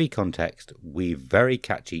the heavy context, weave very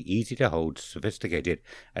catchy, easy to hold, sophisticated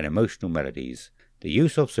and emotional melodies. The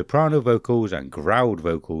use of soprano vocals and growled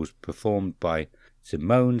vocals performed by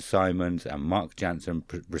Simone Simons and Mark Jansen,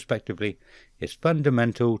 respectively, is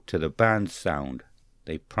fundamental to the band's sound.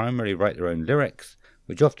 They primarily write their own lyrics,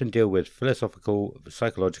 which often deal with philosophical,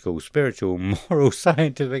 psychological, spiritual, moral,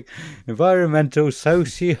 scientific, environmental,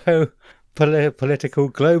 socio-political,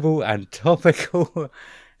 global, and topical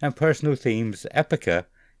and personal themes. Epica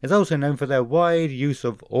is also known for their wide use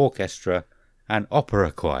of orchestra and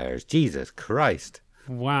opera choirs. Jesus Christ.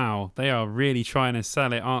 Wow, they are really trying to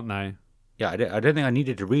sell it, aren't they? Yeah, I don't think I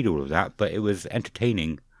needed to read all of that, but it was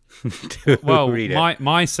entertaining to read it.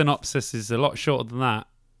 My synopsis is a lot shorter than that.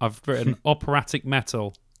 I've written operatic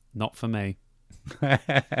metal, not for me.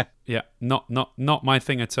 Yeah, not my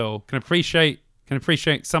thing at all. Can appreciate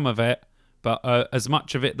some of it, but as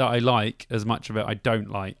much of it that I like, as much of it I don't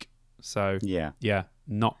like. So yeah,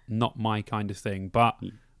 not my kind of thing. But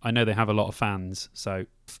I know they have a lot of fans. So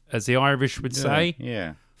as the Irish would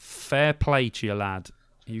say, fair play to you, lad.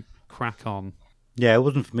 You crack on. Yeah, it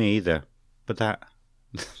wasn't for me either. But that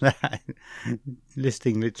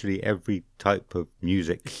listing literally every type of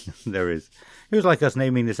music there is. It was like us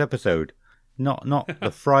naming this episode. Not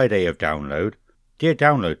the Friday of Download. Dear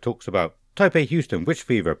Download talks about Type A Houston, Witch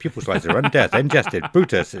Fever, Pupil Slicer, Undeath, Ingested,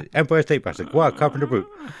 Brutus, Empire State Bastard, Guar, Carpenter Brute.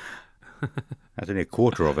 That's only a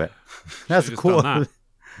quarter of it. That's a quarter.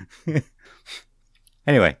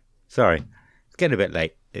 Anyway, sorry. It's getting a bit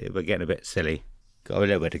late. We're getting a bit silly. Got a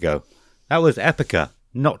little bit to go. That was Epica,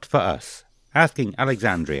 Not For Us. Asking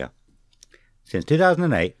Alexandria. Since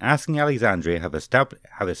 2008, Asking Alexandria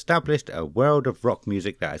have established a world of rock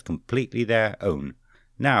music that is completely their own.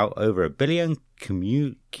 Now, over 1 billion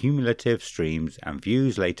cumulative streams and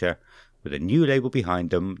views later, with a new label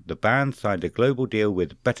behind them, the band signed a global deal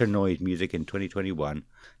with Better Noise Music in 2021.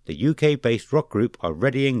 The UK-based rock group are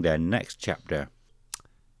readying their next chapter.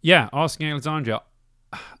 Yeah, Asking Alexandria.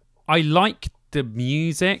 I like the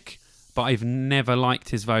music, but I've never liked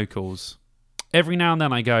his vocals. Every now and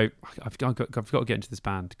then I go, I've got to get into this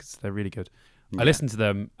band because they're really good. Yeah. I listen to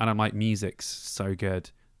them and I'm like, music's so good.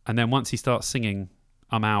 And then once he starts singing,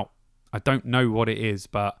 I'm out. I don't know what it is,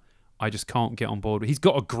 but I just can't get on board. He's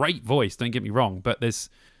got a great voice, don't get me wrong, but there's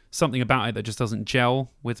something about it that just doesn't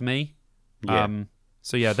gel with me. Yeah.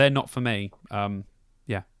 So yeah, they're not for me.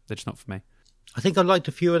 Yeah, they're just not for me. I think I liked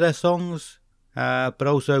a few of their songs, but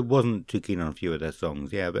also wasn't too keen on a few of their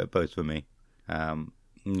songs. Yeah, but both for me.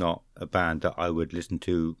 Not a band that I would listen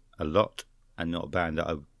to a lot, and not a band that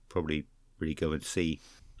I would probably really go and see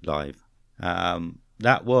live.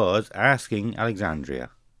 That was Asking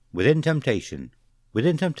Alexandria. Within Temptation,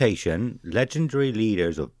 legendary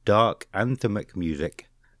leaders of dark anthemic music.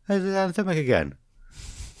 There's anthemic again.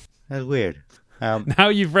 That's weird. Now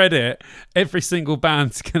you've read it, every single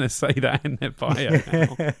band's going to say that in their bio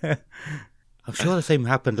now. I'm sure the same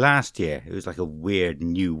happened last year. It was like a weird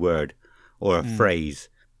new word or a phrase.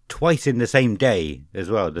 Twice in the same day as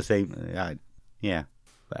well. The same, yeah.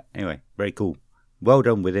 But anyway, very cool. Well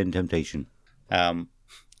done, Within Temptation.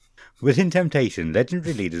 Within Temptation,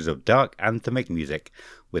 legendary leaders of dark anthemic music,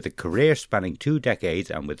 with a career spanning 2 decades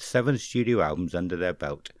and with 7 studio albums under their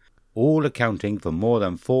belt, all accounting for more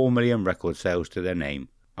than 4 million record sales to their name,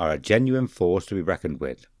 are a genuine force to be reckoned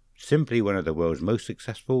with. Simply one of the world's most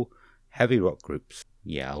successful heavy rock groups.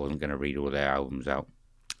 Yeah, I wasn't going to read all their albums out.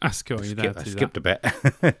 That's cool. I skipped a bit.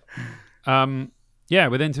 Yeah,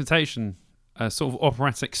 Within Temptation, sort of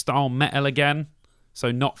operatic style metal again.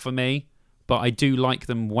 So not for me, but I do like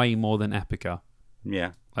them way more than Epica.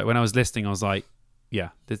 Yeah. Like when I was listening, I was like, yeah,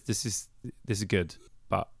 this is good.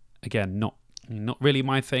 But again, not really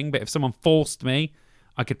my thing. But if someone forced me,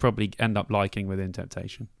 I could probably end up liking Within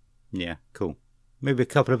Temptation. Yeah, cool. Maybe a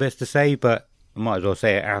couple of bits to say, but I might as well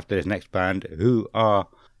say it after this next band, who are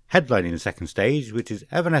headlining the second stage, which is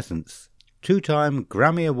Evanescence. 2-time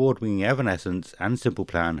Grammy Award-winning Evanescence and Simple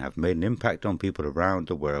Plan have made an impact on people around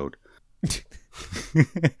the world.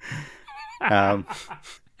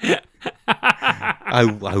 I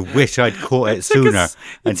wish I'd caught it sooner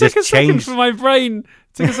and just changed. It took a second for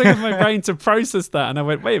my brain to process that, and I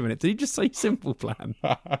went, wait a minute, did you just say Simple Plan?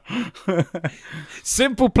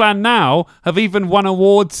 Simple Plan now have even won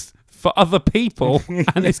awards for other people,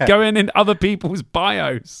 and it's going in other people's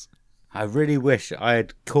bios. I really wish I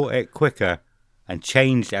had caught it quicker and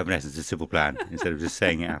changed Evanescence to Simple Plan instead of just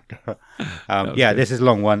saying it after. This is a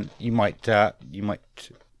long one. You might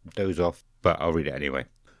doze off, but I'll read it anyway.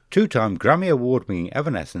 2-time Grammy Award-winning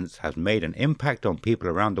Evanescence has made an impact on people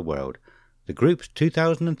around the world. The group's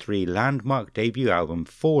 2003 landmark debut album,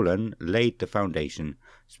 Fallen, laid the foundation,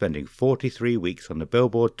 spending 43 weeks on the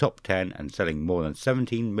Billboard Top 10 and selling more than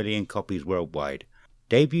 17 million copies worldwide.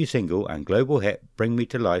 Debut single and global hit Bring Me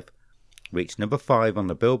to Life reached number 5 on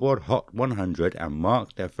the Billboard Hot 100 and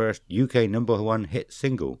marked their first UK number 1 hit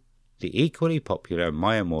single. The equally popular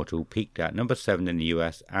My Immortal peaked at number 7 in the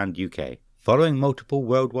US and UK. Following multiple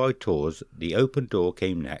worldwide tours, The Open Door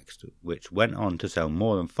came next, which went on to sell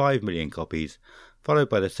more than 5 million copies, followed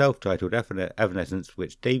by the self-titled Evanescence,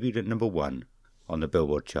 which debuted at number 1 on the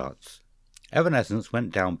Billboard charts. Evanescence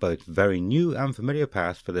went down both very new and familiar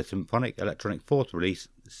paths for the symphonic electronic fourth release,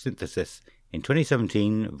 Synthesis. In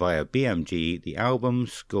 2017, via BMG, the album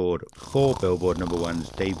scored 4 Billboard number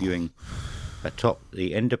 1s, debuting atop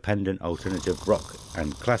the independent alternative rock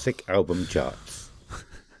and classic album charts.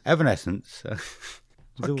 Evanescence.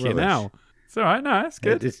 Okay, now it's all right. No, it's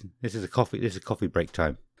good. This is coffee break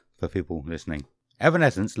time for people listening.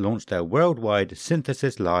 Evanescence launched their worldwide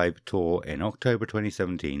Synthesis Live tour in October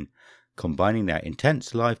 2017, combining their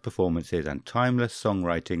intense live performances and timeless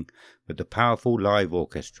songwriting with the powerful live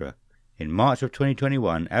orchestra. In March of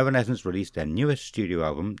 2021, Evanescence released their newest studio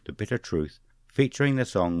album, The Bitter Truth, featuring the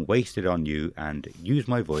song Wasted on You and Use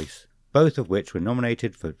My Voice, both of which were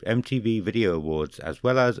nominated for MTV Video Awards, as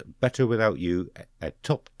well as Better Without You, a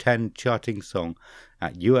top 10 charting song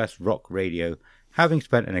at US rock radio, having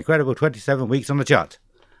spent an incredible 27 weeks on the chart.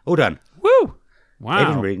 All done. Woo!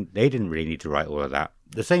 Wow. They didn't really need to write all of that.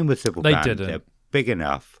 The same with Simple Plan. They didn't. They're big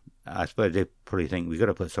enough. I suppose they probably think, we've got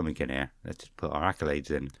to put something in here. Let's just put our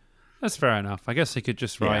accolades in. That's fair enough. I guess they could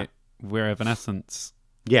just write, We're Evanescence.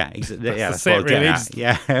 Yeah, exactly. That's it, really.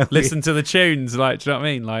 Yeah, listen to the tunes, like, do you know what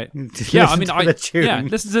I mean? Like,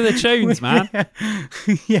 listen to the tunes, man.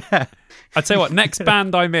 Yeah. I'd tell you what, next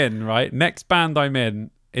band I'm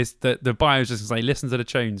in is the bio's just going to say, listen to the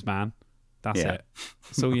tunes, man. That's it.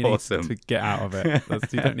 That's all you need to get out of it.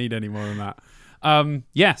 You don't need any more than that.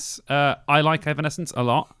 Yes, I like Evanescence a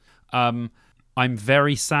lot. I'm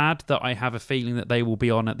very sad that I have a feeling that they will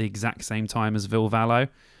be on at the exact same time as Vil Vallo.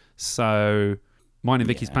 So mine and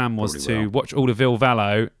Vicky's plan was to watch all of Vil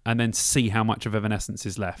Vallo and then see how much of Evanescence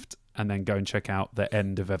is left, and then go and check out the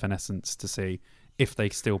end of Evanescence to see if they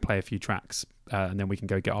still play a few tracks, and then we can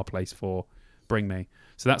go get our place for Bring Me.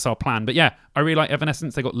 So that's our plan. But yeah, I really like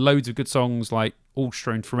Evanescence. They got loads of good songs, like all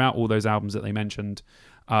strewn throughout all those albums that they mentioned.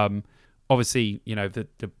 Obviously, you know,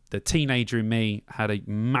 the teenager in me had a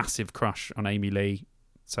massive crush on Amy Lee,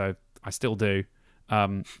 so I still do.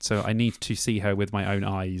 So I need to see her with my own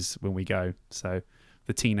eyes when we go. So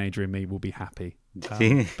the teenager in me will be happy. But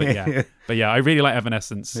yeah, I really like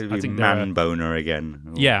Evanescence. I think man boner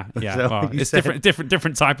again. Yeah. Well, it's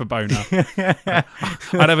different type of boner. I'd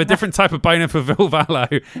have a different type of boner for Vil Vallo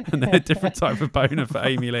and then a different type of boner for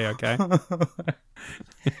Amy Lee. Okay.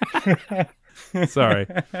 Sorry.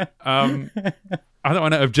 I don't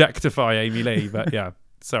want to objectify Amy Lee, but yeah,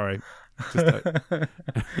 sorry. I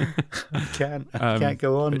can't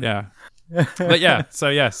go on. But yeah, so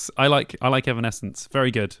yes, I like Evanescence.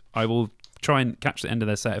 Very good. I will try and catch the end of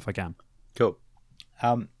their set if I can. Cool.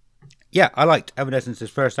 I liked Evanescence's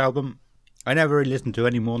first album. I never really listened to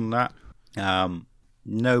any more than that.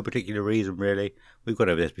 No particular reason, really. We've got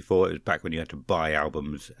over this before. It was back when you had to buy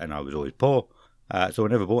albums, and I was always poor. So I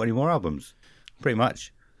never bought any more albums, pretty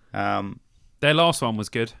much. Their last one was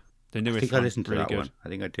good. The newest I think one, I listened to really that good. one. I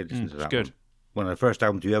think I did listen to that good. One of the first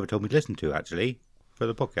albums you ever told me to listen to, actually, for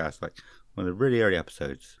the podcast. Like, one of the really early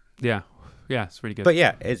episodes. Yeah, it's really good. But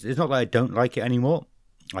yeah, it's not that I don't like it anymore.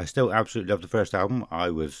 I still absolutely love the first album.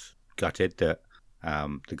 I was gutted that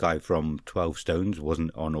the guy from 12 Stones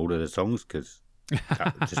wasn't on all of the songs, because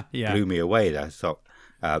That just Yeah. blew me away. That song,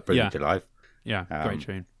 Bring Yeah. Me to Life. Yeah, great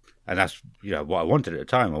tune. And that's, what I wanted at the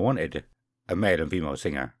time. I wanted a male and female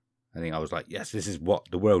singer. I think I was like, yes, this is what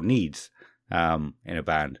the world needs in a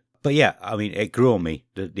band. But yeah, I mean, it grew on me.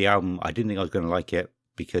 The album, I didn't think I was going to like it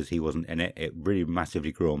because he wasn't in it. It really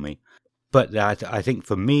massively grew on me. But I think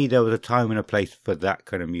for me, there was a time and a place for that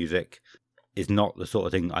kind of music. It's not the sort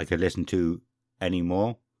of thing I could listen to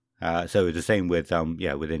anymore. So it's the same with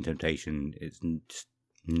In Temptation. It's just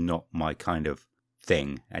not my kind of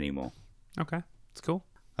thing anymore. Okay, it's cool.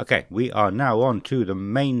 Okay, we are now on to the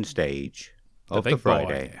main stage of the big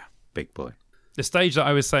Friday. boy. Big boy. The stage that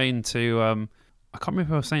I was saying to, I can't remember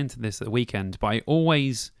who I was saying to this at the weekend, but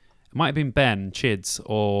it might have been Ben, Chids,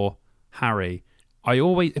 or Harry.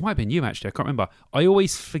 It might have been you actually, I can't remember. I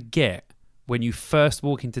always forget when you first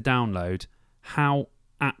walk into Download how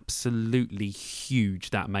absolutely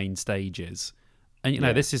huge that main stage is. And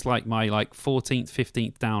this is like my 14th,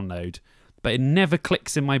 15th download, but it never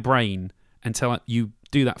clicks in my brain until you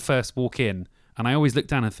do that first walk in. And I always look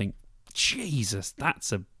down and think, Jesus,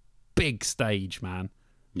 that's a big stage, man.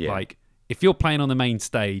 Yeah. Like, if you're playing on the main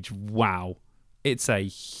stage, wow, it's a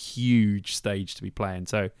huge stage to be playing.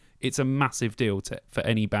 So it's a massive deal for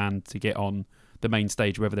any band to get on the main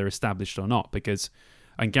stage, whether they're established or not, because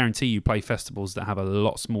I can guarantee you play festivals that have a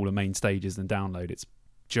lot smaller main stages than Download. It's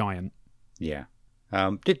giant. Yeah.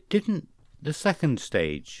 Didn't the second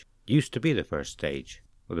stage used to be the first stage,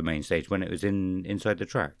 or the main stage, when it was inside the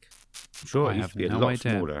track? I'm sure it used to be a lot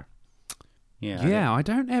smaller. Yeah, I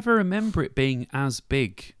don't ever remember it being as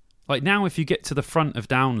big. Like now, if you get to the front of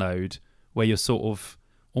Download, where you're sort of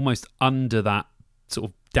almost under that sort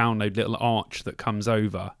of Download little arch that comes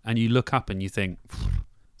over, and you look up and you think,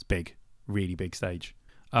 it's big, really big stage.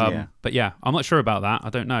 But yeah, I'm not sure about that. I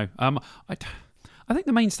don't know. I think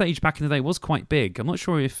the main stage back in the day was quite big. I'm not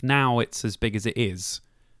sure if now it's as big as it is.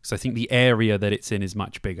 So I think the area that it's in is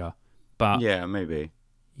much bigger. But yeah, maybe.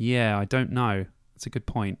 Yeah, I don't know. It's a good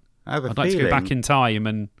point. I'd like to go back in time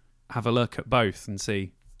and have a look at both and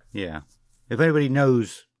see. Yeah. If anybody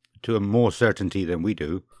knows to a more certainty than we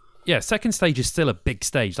do. Yeah, second stage is still a big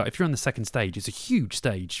stage. Like if you're on the second stage, it's a huge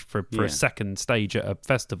stage for a second stage at a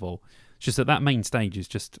festival. It's just that main stage is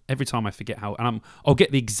just, every time I forget how, and I'll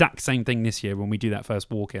get the exact same thing this year when we do that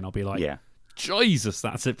first walk in. I'll be like, Jesus,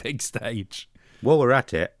 that's a big stage. While we're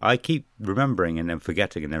at it, I keep remembering and then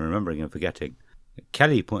forgetting and then remembering and forgetting.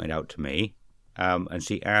 Kelly pointed out to me, and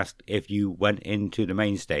she asked if you went into the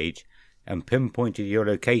main stage and pinpointed your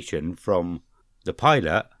location from the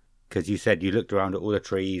pilot, because you said you looked around at all the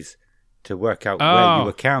trees to work out where you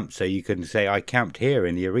were camped, so you can say, I camped here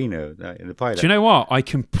in the arena, in the pilot. Do you know what? I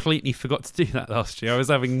completely forgot to do that last year. I was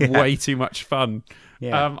having way too much fun.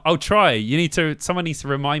 Yeah. I'll try. Someone needs to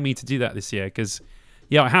remind me to do that this year, because,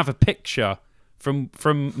 I have a picture from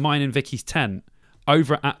mine and Vicky's tent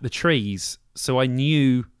over at the trees, so I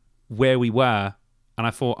knew where we were, and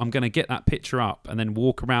I thought, I'm going to get that picture up and then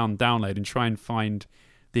walk around Download and try and find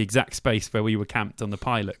the exact space where we were camped on the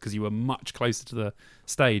pilot, because you were much closer to the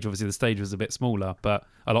stage. Obviously, the stage was a bit smaller, but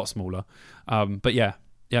a lot smaller. But yeah,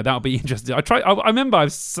 that'll be interesting. I remember I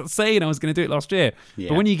was saying I was going to do it last year,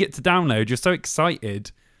 but when you get to Download, you're so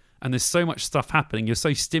excited, and there's so much stuff happening. You're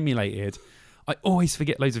so stimulated. I always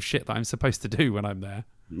forget loads of shit that I'm supposed to do when I'm there.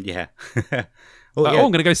 Yeah. I'm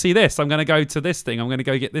going to go see this. I'm going to go to this thing. I'm going to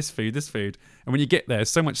go get this food. And when you get there,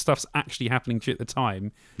 so much stuff's actually happening to you at the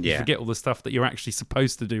time. You forget all the stuff that you're actually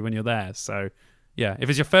supposed to do when you're there. So, yeah, if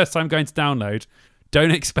it's your first time going to Download,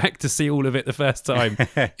 don't expect to see all of it the first time.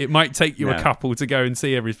 It might take you a couple to go and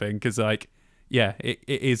see everything, because, it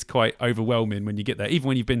is quite overwhelming when you get there. Even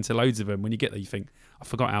when you've been to loads of them, when you get there, you think, I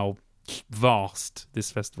forgot how vast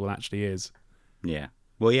this festival actually is. Yeah.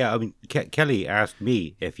 Well, yeah, I mean, Kelly asked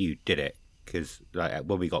me if you did it, because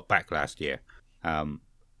when we got back last year. And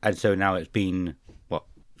so now it's been,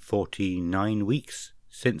 49 weeks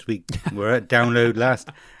since we were at Download last.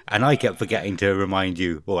 And I kept forgetting to remind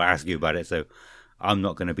you or ask you about it, so I'm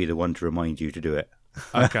not going to be the one to remind you to do it.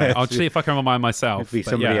 Okay, I'll see if I can remind myself. It'd be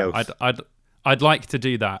somebody else. I'd like to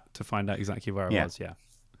do that to find out exactly where I was,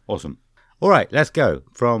 Awesome. All right, let's go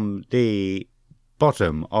from the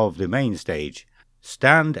bottom of the main stage.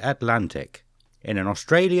 Stand Atlantic. In an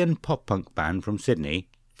Australian pop-punk band from Sydney,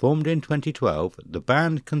 formed in 2012, the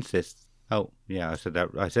band consists... Oh, yeah, I said that.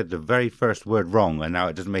 I said the very first word wrong, and now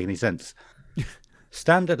it doesn't make any sense.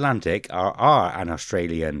 Stand Atlantic are an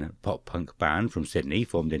Australian pop-punk band from Sydney,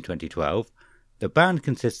 formed in 2012. The band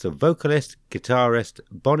consists of vocalist, guitarist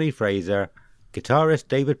Bonnie Fraser, guitarist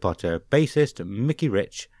David Potter, bassist Mickey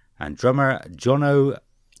Rich, and drummer Jono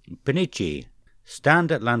Pinici.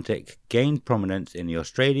 Stand Atlantic gained prominence in the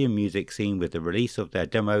Australian music scene with the release of their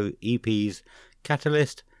demo EPs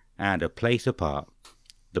Catalyst and A Place Apart.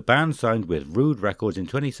 The band signed with Rude Records in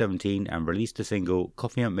 2017 and released the single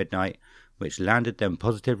Coffee at Midnight, which landed them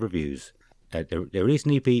positive reviews. They released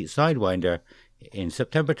an EP, Sidewinder, in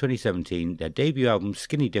September 2017. Their debut album,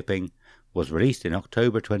 Skinny Dipping, was released in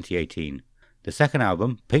October 2018. The second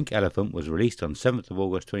album, Pink Elephant, was released on 7th of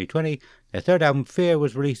August 2020. Their third album, Fear,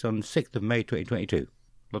 was released on 6th of May 2022.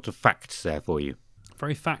 Lots of facts there for you.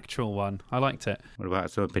 Very factual one. I liked it. What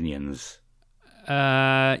about some opinions?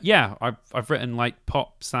 Yeah, I've written like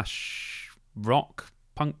pop/rock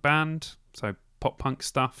punk band, so pop punk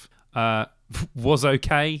stuff. Was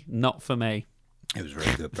okay, not for me. It was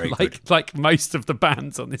very good, very good. Like most of the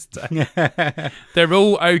bands on this day. They're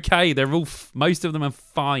all okay. They're all most of them are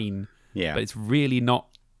fine. Yeah, but it's really not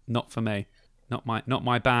for me. Not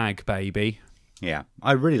my bag, baby. Yeah,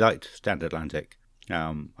 I really liked Stand Atlantic.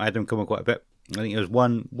 I had them come on quite a bit. I think it was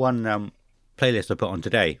one playlist I put on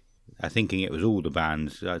today. Thinking it was all the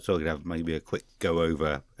bands, so I could have maybe a quick go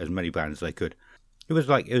over as many bands as I could. It was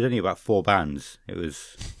only about 4 bands. I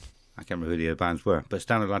can't remember who the other bands were, but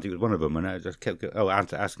Stand Atlantic was one of them, and I just kept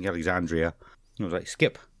asking Alexandria. I was like,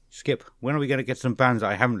 Skip, when are we going to get some bands that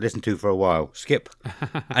I haven't listened to for a while? Skip.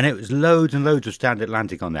 And it was loads and loads of Stand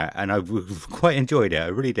Atlantic on there, and I quite enjoyed it. I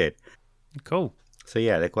really did. Cool. So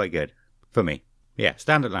yeah, they're quite good for me. Yeah,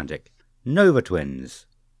 Stand Atlantic. Nova Twins.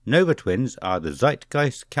 Nova Twins are the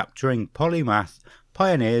zeitgeist-capturing polymath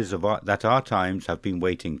pioneers that our times have been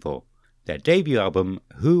waiting for. Their debut album,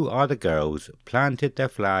 Who Are the Girls, planted their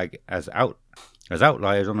flag as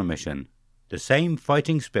outliers on a mission. The same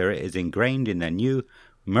fighting spirit is ingrained in their new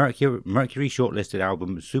Mercury shortlisted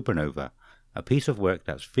album, Supernova, a piece of work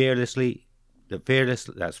that's fearlessly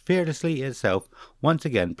itself, once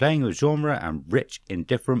again playing with genre and rich in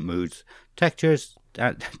different moods, textures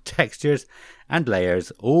and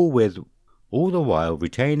layers, all the while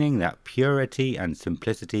retaining that purity and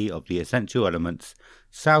simplicity of the essential elements: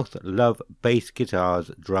 South love, bass,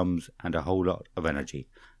 guitars, drums, and a whole lot of energy.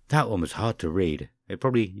 That one was hard to read. It's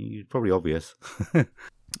probably obvious.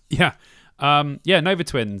 Yeah. Nova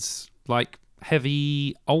Twins, like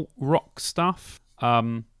heavy alt rock stuff.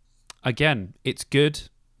 Again, it's good,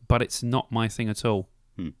 but it's not my thing at all.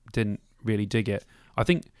 Didn't really dig it. I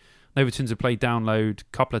think Nova Twins have played Download a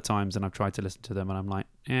couple of times, and I've tried to listen to them, and I'm like,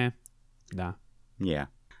 nah. Yeah.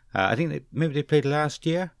 I think maybe they played last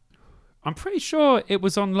year. I'm pretty sure it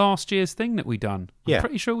was on last year's thing that we done. Yeah. I'm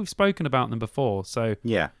pretty sure we've spoken about them before. So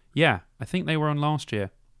yeah, I think they were on last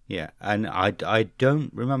year. Yeah, and I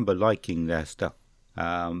don't remember liking their stuff.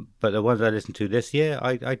 But the ones I listened to this year,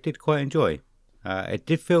 I did quite enjoy. It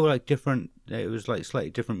did feel like different. It was like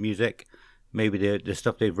slightly different music. Maybe the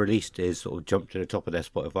stuff they've released is sort of jumped to the top of their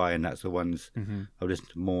Spotify, and that's the ones I've listened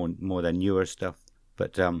to more their newer stuff.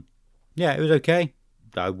 But yeah, it was okay.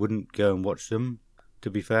 I wouldn't go and watch them,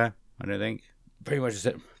 to be fair. I don't think. Pretty much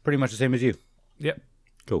the same as you. Yep.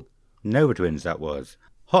 Cool. Nova Twins, that was.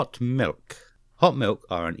 Hot Milk. Hot Milk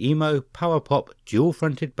are an emo, power pop,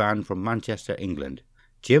 dual-fronted band from Manchester, England.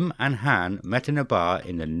 Jim and Han met in a bar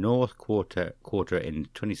in the North Quarter in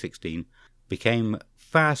 2016, became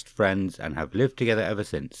fast friends, and have lived together ever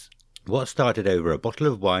since. What started over a bottle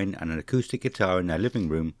of wine and an acoustic guitar in their living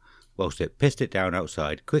room, whilst it pissed it down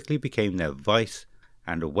outside, quickly became their vice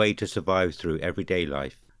and a way to survive through everyday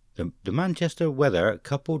life. The Manchester weather,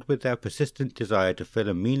 coupled with their persistent desire to fill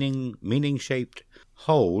a meaning-shaped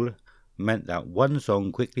hole, meant that one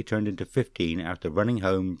song quickly turned into 15 after running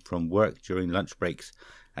home from work during lunch breaks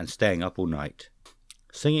and staying up all night.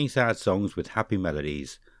 Singing sad songs with happy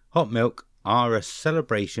melodies, Hot Milk are a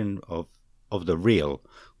celebration of the real,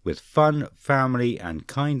 with fun, family and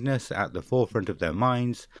kindness at the forefront of their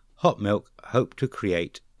minds. Hot Milk hope to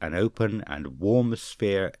create an open and warm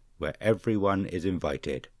sphere where everyone is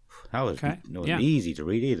invited. That wasn't easy to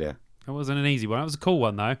read either. It wasn't an easy one. It was a cool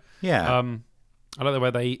one, though. Yeah. I like the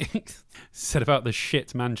way they said about the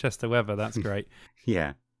shit Manchester weather. That's great.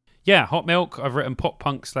 Yeah. Yeah, Hot Milk. I've written pop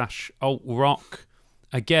punk / alt rock.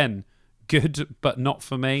 Again, good, but not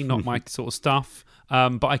for me. Not my sort of stuff.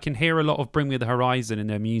 But I can hear a lot of Bring Me the Horizon in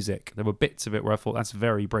their music. There were bits of it where I thought that's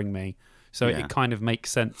very Bring Me. So it kind of makes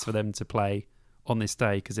sense for them to play on this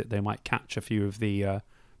day because they might catch a few of the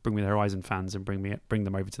Bring Me the Horizon fans and bring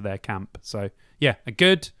them over to their camp. So yeah, a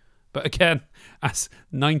good. But again, as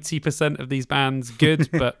 90% of these bands, good,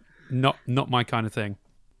 but not my kind of thing.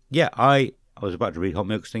 Yeah, I was about to read Hot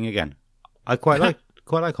Milk's thing again. I quite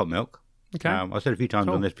like Hot Milk. Okay. I've said a few times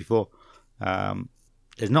on this before.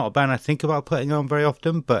 It's not a band I think about putting on very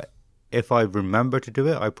often, but if I remember to do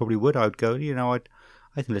it, I probably would. I would go,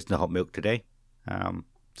 I can listen to Hot Milk today. So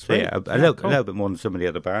yeah, Sweet. a little Cool. bit more than some of the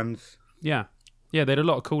other bands. Yeah. Yeah, they had a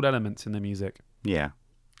lot of cool elements in their music. Yeah,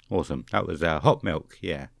 awesome. That was Hot Milk,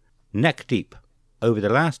 yeah. Neck Deep. Over the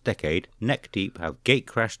last decade, Neck Deep have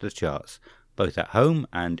gatecrashed the charts, both at home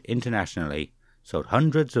and internationally, sold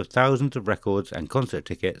hundreds of thousands of records and concert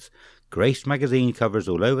tickets, graced magazine covers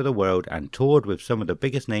all over the world, and toured with some of the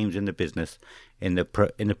biggest names in the business in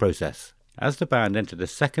the process. As the band entered the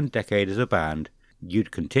second decade as a band,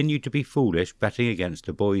 you'd continue to be foolish betting against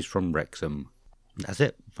the boys from Wrexham. That's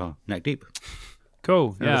it for Neck Deep.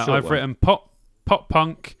 Cool. That was a Yeah, short I've one. written pop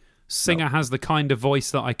punk. Singer has the kind of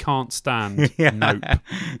voice that I can't stand. Nope.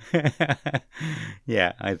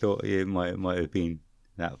 Yeah, I thought it might have been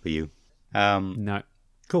that for you. No.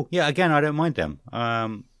 Cool. Yeah, again, I don't mind them.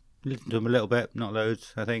 Listen to them a little bit, not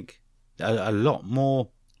loads, I think. A lot more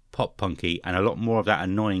pop punky and a lot more of that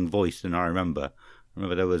annoying voice than I remember. I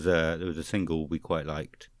remember there was a single we quite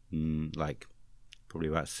liked, like probably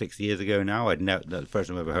about 6 years ago now. That's the first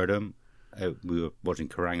time I ever heard them. We were watching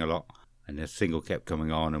Kerrang a lot, and the single kept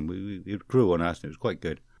coming on, and it grew on us, and it was quite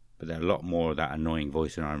good. But there a lot more of that annoying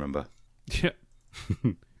voice than I remember. Yeah.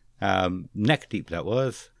 Neck Deep, that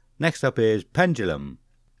was. Next up is Pendulum.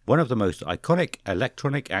 One of the most iconic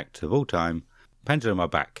electronic acts of all time, Pendulum are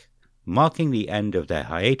back, marking the end of their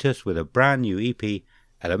hiatus with a brand new EP,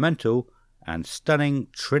 Elemental, and stunning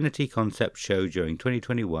Trinity concept show during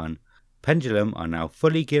 2021. Pendulum are now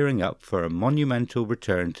fully gearing up for a monumental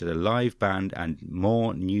return to the live band and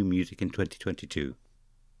more new music in 2022.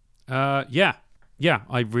 Yeah,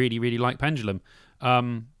 I really, really like Pendulum.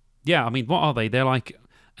 Yeah, I mean, what are they? They're like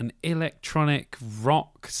an electronic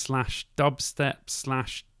rock /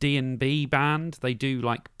 dubstep / D&B band. They do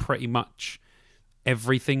like pretty much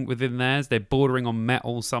everything within theirs. They're bordering on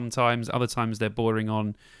metal sometimes. Other times they're bordering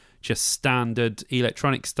on just standard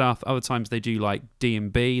electronic stuff. Other times they do like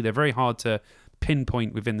D&B. They're very hard to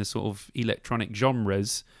pinpoint within the sort of electronic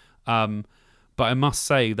genres. But I must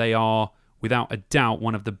say they are, without a doubt,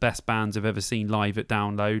 one of the best bands I've ever seen live at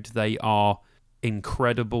Download. They are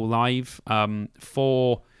incredible live.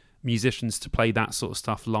 For musicians to play that sort of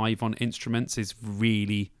stuff live on instruments is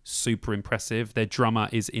really super impressive. Their drummer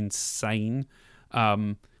is insane.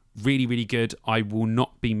 Really, really good. I will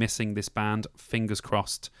not be missing this band. Fingers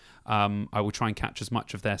crossed. I will try and catch as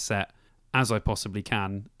much of their set as I possibly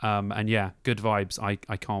can. And yeah, good vibes.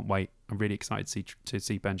 I can't wait. I'm really excited to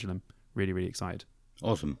see Pendulum. Really, really excited.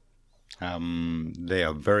 Awesome. They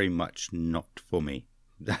are very much not for me.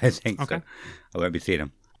 I think Okay. so. I won't be seeing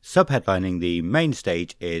them. Sub-headlining the main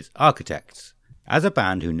stage is Architects. As a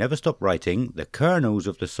band who never stop writing, the kernels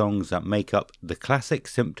of the songs that make up the classic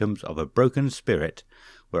symptoms of a broken spirit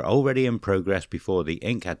were already in progress before the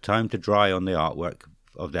ink had time to dry on the artwork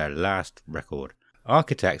of their last record.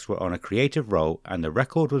 Architects were on a creative roll, and the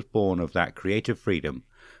record was born of that creative freedom.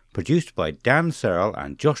 Produced by Dan Searle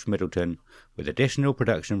and Josh Middleton, with additional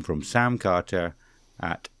production from Sam Carter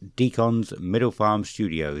at Deacon's Middle Farm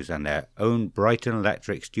Studios and their own Brighton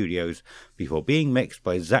Electric Studios, before being mixed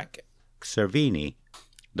by Zach Cervini.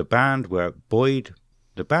 The band were buoyed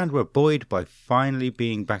by finally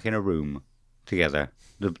being back in a room together.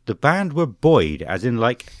 The band were buoyed, as in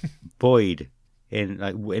like buoyed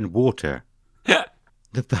in water.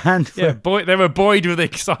 The band were, They were buoyed with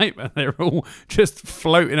excitement. They were all just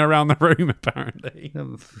floating around the room, apparently.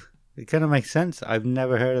 It kind of makes sense. I've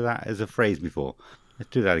never heard of that as a phrase before. Let's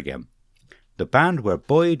do that again. The band were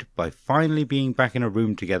buoyed by finally being back in a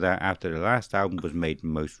room together after the last album was made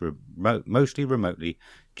mostly remotely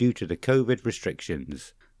due to the COVID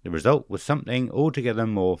restrictions. The result was something altogether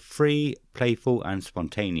more free, playful, and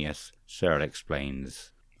spontaneous, Searle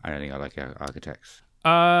explains. I don't think I like Architects.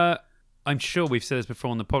 I'm sure we've said this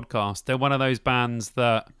before on the podcast. They're one of those bands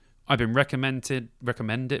that I've been recommended. I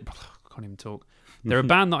can't even talk. They're a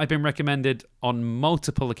band that I've been recommended on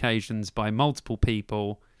multiple occasions by multiple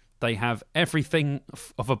people. They have everything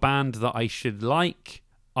of a band that I should like.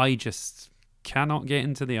 I just cannot get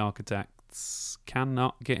into the Architects.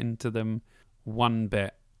 Cannot get into them one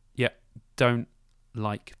bit. Yet don't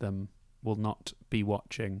like them. Will not be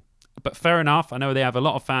watching. But fair enough. I know they have a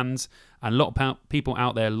lot of fans and a lot of people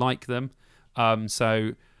out there like them.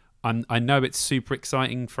 So I know it's super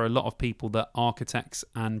exciting for a lot of people that Architects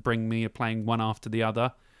and Bring Me are playing one after the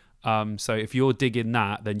other. So if you're digging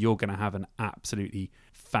that, then you're going to have an absolutely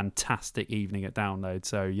fantastic evening at Download.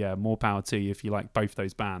 So yeah, more power to you if you like both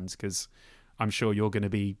those bands, because I'm sure you're going to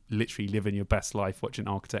be literally living your best life watching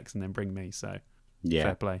Architects and then Bring Me. So yeah,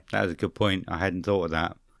 fair play. That was a good point. I hadn't thought of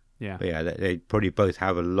that. Yeah. But yeah, they probably both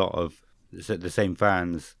have a lot of the same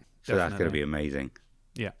fans, so that's going to Definitely. be amazing.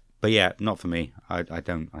 Yeah. But yeah, not for me. I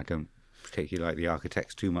don't particularly like the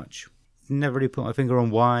Architects too much. never really put my finger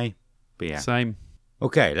on why, but yeah. Same.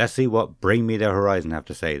 Okay, let's see what Bring Me the Horizon have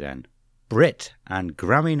to say then. Brit and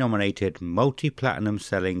Grammy-nominated multi-platinum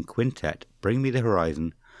selling quintet Bring Me the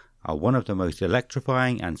Horizon are one of the most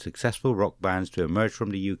electrifying and successful rock bands to emerge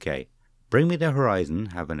from the UK. Bring Me the Horizon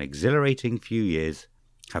have had an exhilarating few years,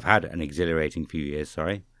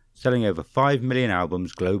 selling over 5 million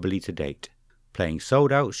albums globally to date, playing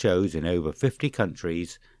sold-out shows in over 50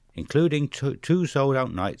 countries, including two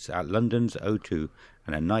sold-out nights at London's O2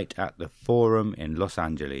 and a night at the Forum in Los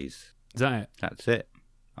Angeles. Is that it? That's it.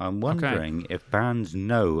 I'm wondering if bands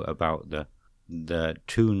know about the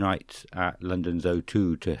 2 nights at London's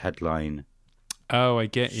O2 to headline Oh, I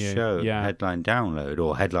get you. show, Yeah. headline Download,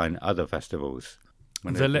 or headline other festivals.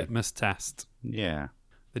 The litmus test. Yeah,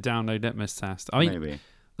 The Download litmus test. I mean, maybe.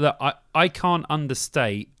 look, I can't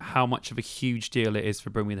understate how much of a huge deal it is for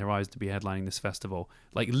Bring Me the Horizon to be headlining this festival.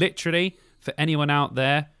 Like, literally, for anyone out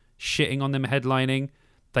there shitting on them headlining,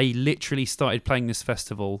 they literally started playing this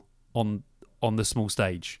festival on the small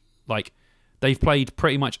stage. Like, they've played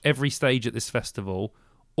pretty much every stage at this festival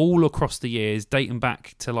all across the years, dating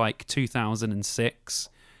back to like 2006.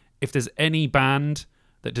 If there's any band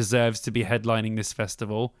that deserves to be headlining this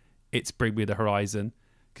festival, it's Bring Me the Horizon,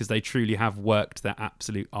 because they truly have worked their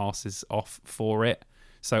absolute arses off for it.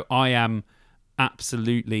 So I am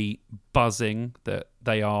absolutely buzzing that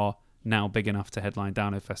they are now big enough to headline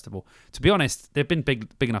Download Festival. To be honest, they've been big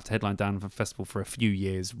enough to headline Download Festival for a few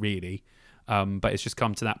years, really. But it's just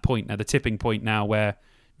come to that point now, the tipping point now, where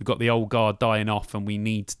we've got the old guard dying off and we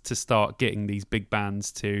need to start getting these big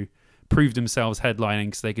bands to prove themselves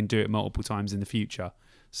headlining so they can do it multiple times in the future.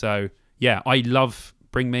 So, yeah, I love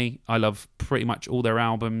Bring Me. I love pretty much all their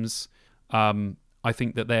albums. I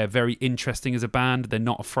think that they're very interesting as a band. They're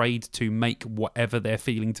not afraid to make whatever they're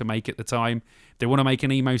feeling to make at the time. If they want to make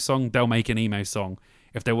an emo song, they'll make an emo song.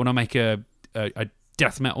 If they want to make a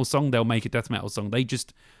death metal song, they'll make a death metal song. They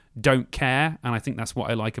just don't care, and I think that's what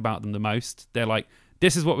I like about them the most. They're like,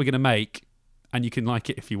 this is what we're going to make, and you can like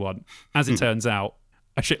it if you want. As it turns out,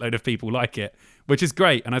 a shitload of people like it, which is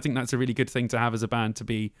great, and I think that's a really good thing to have as a band, to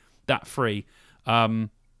be that free.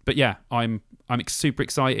 But yeah, I'm super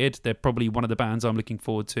excited. They're probably one of the bands I'm looking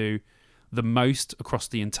forward to the most across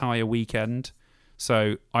the entire weekend.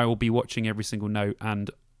 So I will be watching every single note,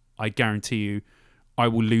 and I guarantee you I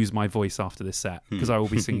will lose my voice after this set, because I will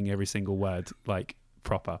be singing every single word, like,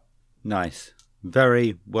 proper. Nice.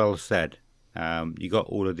 Very well said. You got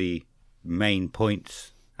all of the main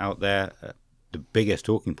points out there, the biggest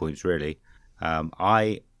talking points, really.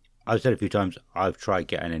 I've said a few times, I've tried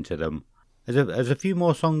getting into them. There's a few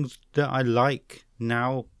more songs that I like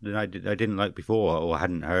now than I didn't like before or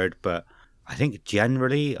hadn't heard, but I think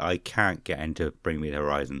generally I can't get into Bring Me the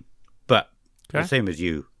Horizon. But the same as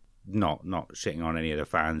you, not shitting on any of the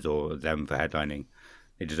fans or them for headlining.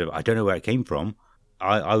 I don't know where it came from.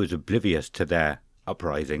 I was oblivious to their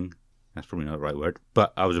uprising. That's probably not the right word,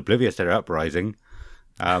 but I was oblivious to their uprising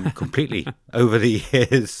completely over the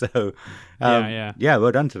years. So yeah,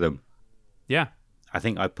 well done to them. Yeah. I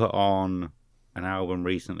think I put on an album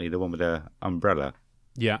recently, the one with the umbrella.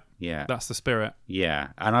 Yeah. Yeah. That's the spirit. Yeah.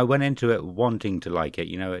 And I went into it wanting to like it.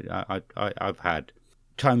 You know, I've had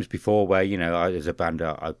times before where, you know, there's a band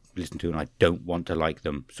I listen to and I don't want to like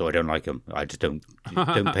them, so I don't like them. I just don't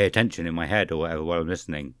pay attention in my head or whatever while I'm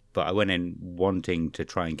listening. But I went in wanting to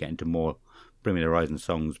try and get into more Bring Me the Horizon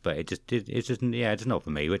songs, but it's just not for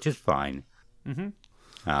me, which is fine. Mm-hmm.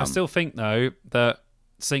 I still think, though, that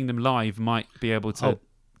seeing them live might be able to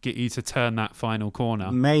get you to turn that final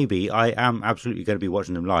corner. Maybe. I am absolutely going to be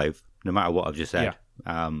watching them live, no matter what I've just said.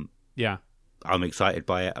 Yeah. I'm excited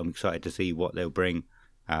by it. I'm excited to see what they'll bring.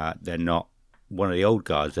 They're not one of the old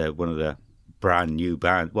guards. They're one of the brand new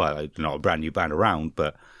band. Well, not a brand new band around,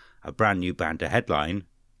 but a brand new band to headline.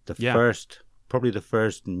 Probably the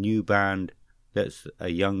first new band that's a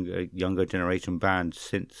younger generation band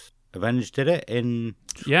since Avenged did it in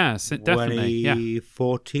definitely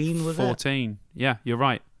 2014, was it? 14. Yeah, you're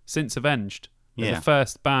right. Since Avenged. They're Yeah. the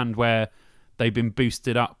first band where they've been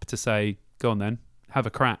boosted up to say, go on then, have a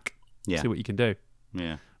crack. Yeah. See what you can do.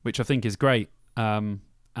 Yeah. Which I think is great.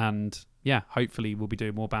 And yeah, hopefully we'll be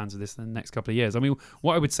doing more bands of this in the next couple of years. I mean,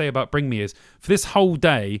 what I would say about Bring Me is, for this whole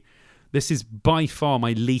day, this is by far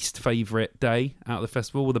my least favourite day out of the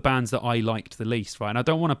festival, or the bands that I liked the least, right? And I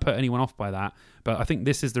don't want to put anyone off by that, but I think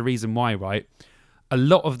this is the reason why, right? A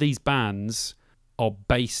lot of these bands are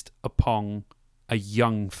based upon a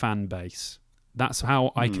young fan base. That's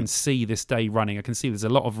how I can see this day running. I can see there's a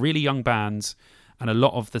lot of really young bands, and a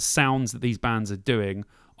lot of the sounds that these bands are doing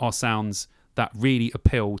are sounds that really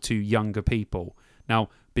appeal to younger people. Now,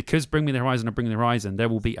 because Bring Me the Horizon are Bring Me the Horizon, there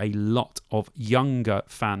will be a lot of younger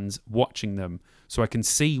fans watching them. So I can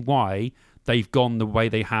see why they've gone the way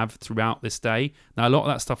they have throughout this day. Now, a lot of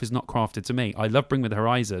that stuff is not crafted to me. I love Bring Me the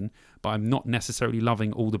Horizon, but I'm not necessarily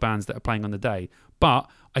loving all the bands that are playing on the day. But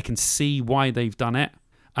I can see why they've done it.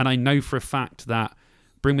 And I know for a fact that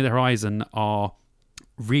Bring Me the Horizon are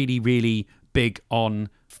really, really big on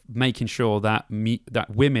making sure that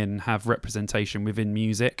that women have representation within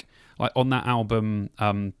music. Like on that album,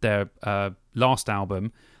 their last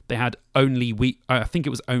album, they had I think it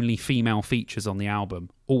was only female features on the album,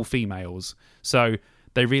 all females. So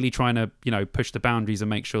they're really trying to, push the boundaries and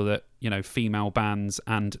make sure that, female bands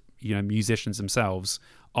and, musicians themselves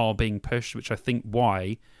are being pushed, which I think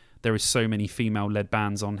why there is so many female-led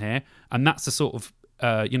bands on here. And that's the sort of,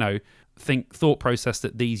 thought process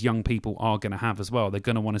that these young people are going to have as well. They're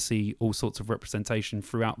going to want to see all sorts of representation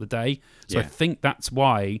throughout the day. So I think that's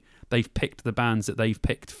why they've picked the bands that they've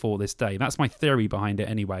picked for this day. That's my theory behind it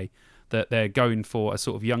anyway, that they're going for a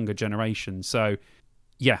sort of younger generation. So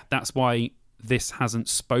yeah, that's why this hasn't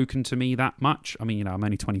spoken to me that much. I mean, I'm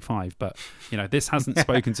only 25, but this hasn't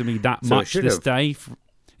spoken to me that much this day.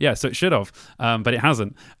 Yeah, so it should have, but it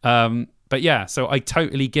hasn't. But yeah, so I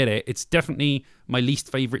totally get it. It's definitely my least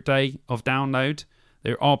favourite day of Download.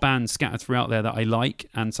 There are bands scattered throughout there that I like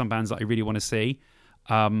and some bands that I really want to see.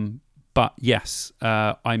 But yes,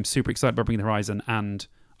 I'm super excited about Bring the Horizon, and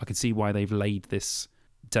I can see why they've laid this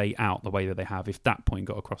day out the way that they have, if that point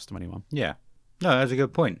got across to anyone. Yeah. No, that's a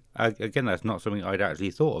good point. Again, that's not something I'd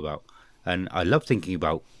actually thought about. And I love thinking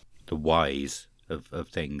about the whys of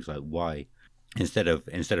things, like why. Instead of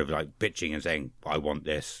like bitching and saying I want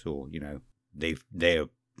this, or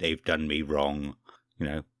they've done me wrong,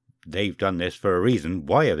 they've done this for a reason.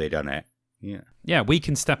 Why have they done it? Yeah, we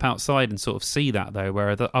can step outside and sort of see that though,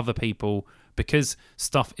 where the other people, because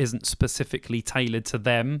stuff isn't specifically tailored to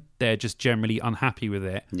them, they're just generally unhappy with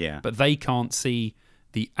it. Yeah, but they can't see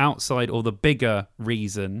the outside or the bigger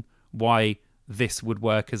reason why this would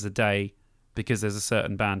work as a day, because there's a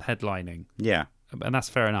certain band headlining. Yeah, and that's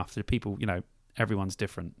fair enough. The people, everyone's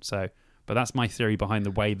different. So, but that's my theory behind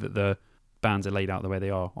the way that the bands are laid out the way they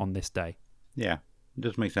are on this day. Yeah, it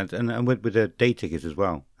does make sense. And with the day tickets as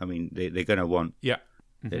well. I mean, they're going to want... Yeah.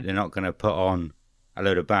 Mm-hmm. They're not going to put on a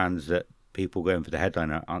load of bands that people going for the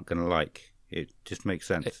headliner aren't going to like. It just makes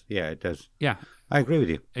sense. It does. Yeah. I agree with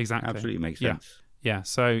you. Exactly. Absolutely makes sense. Yeah.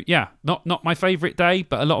 So, yeah, not my favourite day,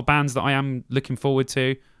 but a lot of bands that I am looking forward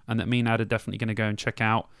to and that me and Ad are definitely going to go and check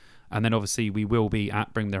out. And then obviously we will be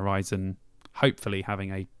at Bring the Horizon, hopefully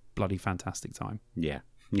having a bloody fantastic time. Yeah.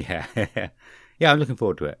 Yeah, I'm looking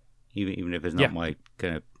forward to it, even if it's not my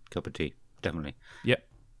kind of cup of tea. Definitely. Yep.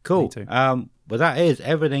 Cool. Me too. Well, that is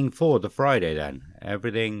everything for the Friday then.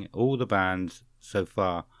 Everything, all the bands so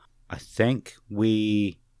far. I think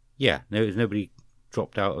there's nobody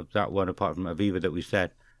dropped out of that one apart from Aviva that we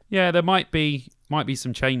said. Yeah, there might be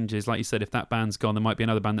some changes. Like you said, if that band's gone, there might be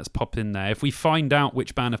another band that's popped in there. If we find out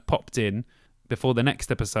which band have popped in before the next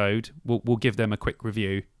episode, we'll give them a quick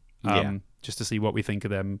review, just to see what we think of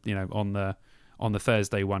them, on the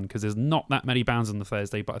Thursday one, because there's not that many bands on the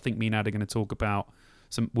Thursday, but I think me and Ad are going to talk about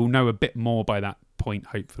some. We'll know a bit more by that point,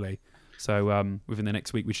 hopefully. So within the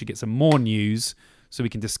next week, we should get some more news so we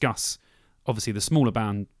can discuss, obviously, the smaller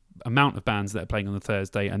amount of bands that are playing on the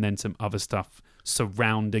Thursday, and then some other stuff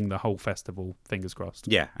surrounding the whole festival. Fingers crossed.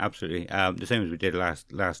 Yeah, absolutely. The same as we did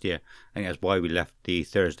last year. I think that's why we left the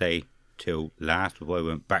Thursday till last, before we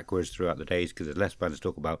went backwards throughout the days, because there's less bands to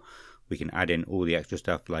talk about. We can add in all the extra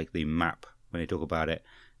stuff like the map when they talk about it.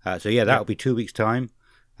 That'll be 2 weeks' time.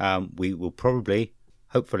 We will probably,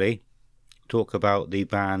 hopefully, talk about the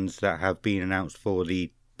bands that have been announced for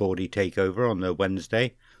the Bawdy Takeover on the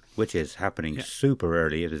Wednesday, which is happening super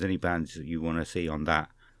early. If there's any bands that you want to see on that,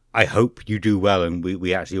 I hope you do well and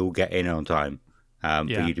we actually all get in on time for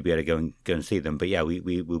you to be able to go and see them. But yeah,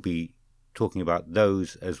 we will be talking about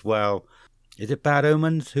those as well. Is it Bad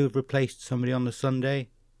Omens who have replaced somebody on the Sunday?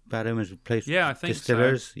 Bad Omens replaced I think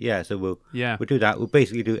Distillers. So. Yeah, so we'll do that. We'll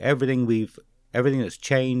basically do everything that's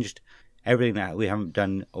changed, everything that we haven't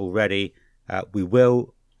done already. We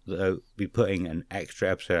will be putting an extra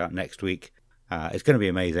episode out next week. It's going to be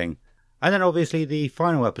amazing. And then obviously the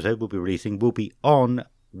final episode we'll be releasing will be on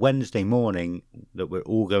Wednesday morning, that we're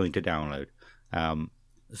all going to download.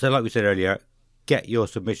 So like we said earlier, get your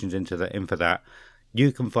submissions in for that.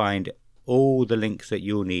 You can find all the links that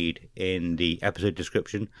you'll need in the episode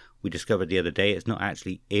description. We discovered the other day it's not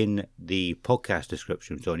actually in the podcast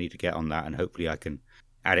description, so I need to get on that and hopefully I can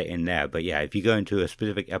add it in there. But yeah, if you go into a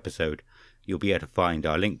specific episode, you'll be able to find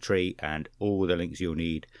our link tree and all the links you'll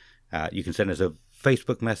need. You can send us a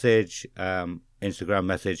Facebook message Instagram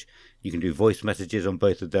message. You can do voice messages on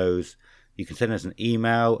both of those. You can send us an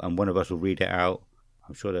email, and one of us will read it out.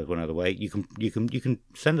 I'm sure there's one other way. You can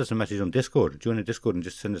send us a message on Discord. Join the Discord and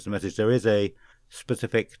just send us a message. There is a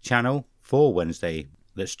specific channel for Wednesday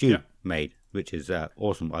that Stu made, which is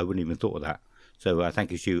awesome. I wouldn't even thought of that. So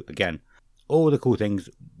thank you, Stu, again. All the cool things.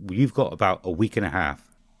 You've got about a week and a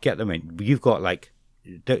half. Get them in. You've got like,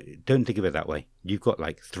 don't think of it that way. You've got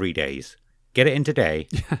like 3 days. Get it in today.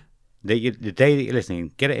 The day that you're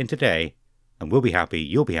listening, get it in today, and we'll be happy.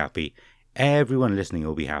 You'll be happy. Everyone listening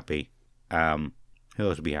will be happy. Who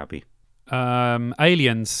else will be happy?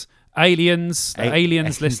 Aliens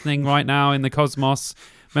listening right now in the cosmos.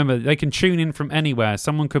 Remember, they can tune in from anywhere.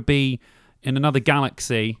 Someone could be in another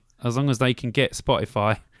galaxy. As long as they can get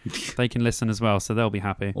Spotify, they can listen as well. So they'll be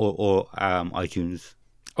happy. Or iTunes.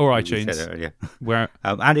 Or iTunes. You said it earlier.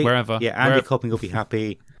 Wherever. Yeah, Andy Copping will be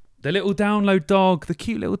happy. The little download dog, the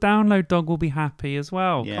cute little download dog will be happy as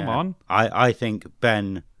well. Yeah. Come on. I think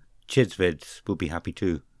Ben Chidsvids will be happy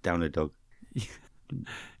too. Download dog.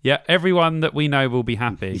 Yeah, everyone that we know will be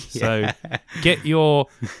happy. So get your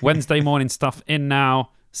Wednesday morning stuff in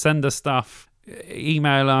now. Send us stuff.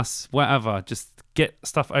 Email us. Whatever. Just get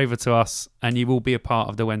stuff over to us and you will be a part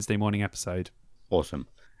of the Wednesday morning episode. Awesome.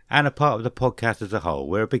 And a part of the podcast as a whole.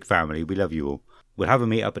 We're a big family. We love you all. We'll have a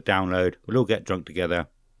meet up at Download. We'll all get drunk together.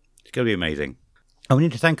 It's going to be amazing. And we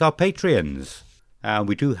need to thank our Patreons.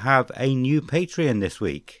 We do have a new Patreon this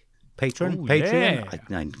week. Patron? Ooh, Patreon?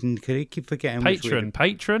 yeah. I keep forgetting. Patron.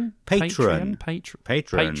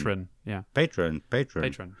 Yeah. Patron.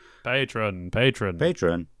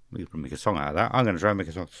 We can make a song out of that. I'm going to try and make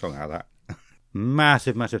a song out of that.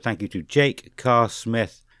 Massive thank you to Jake Carr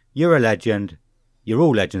Smith. You're a legend. You're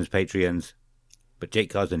all legends, Patreons. But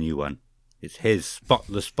Jake Carr's a new one. It's his spot.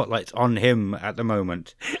 The spotlight's on him at the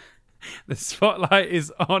moment. The spotlight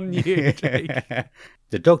is on you, Jake.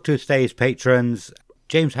 The Doctor Stays patrons,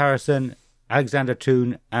 James Harrison, Alexander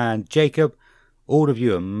Toon, and Jacob. All of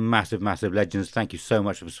you are massive legends. Thank you so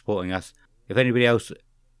much for supporting us. If anybody else...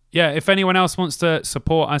 Yeah, if anyone else wants to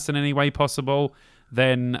support us in any way possible,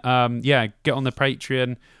 then get on the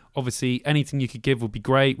Patreon. Obviously, anything you could give would be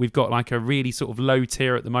great. We've got like a really sort of low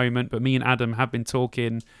tier at the moment, but me and Adam have been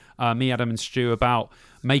talking, Adam and Stu, about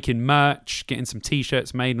making merch, getting some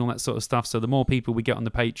T-shirts made and all that sort of stuff. So the more people we get on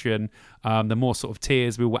the Patreon, the more sort of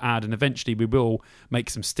tiers we will add, and eventually we will make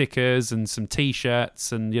some stickers and some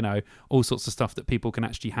T-shirts and, you know, all sorts of stuff that people can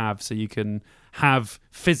actually have, so you can have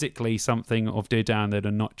physically something of Dear Download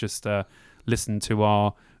and not just listen to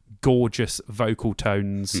our gorgeous vocal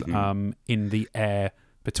tones in the air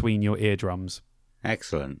between your eardrums.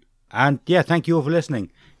 Excellent. And yeah, thank you all for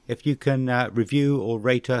listening. If you can review or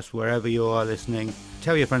rate us wherever you are listening,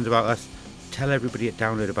 tell your friends about us, tell everybody at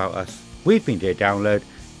Download about us. We've been Dear Download.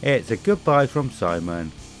 It's a goodbye from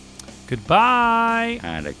Simon. Goodbye.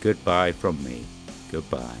 And a goodbye from me.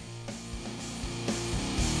 Goodbye.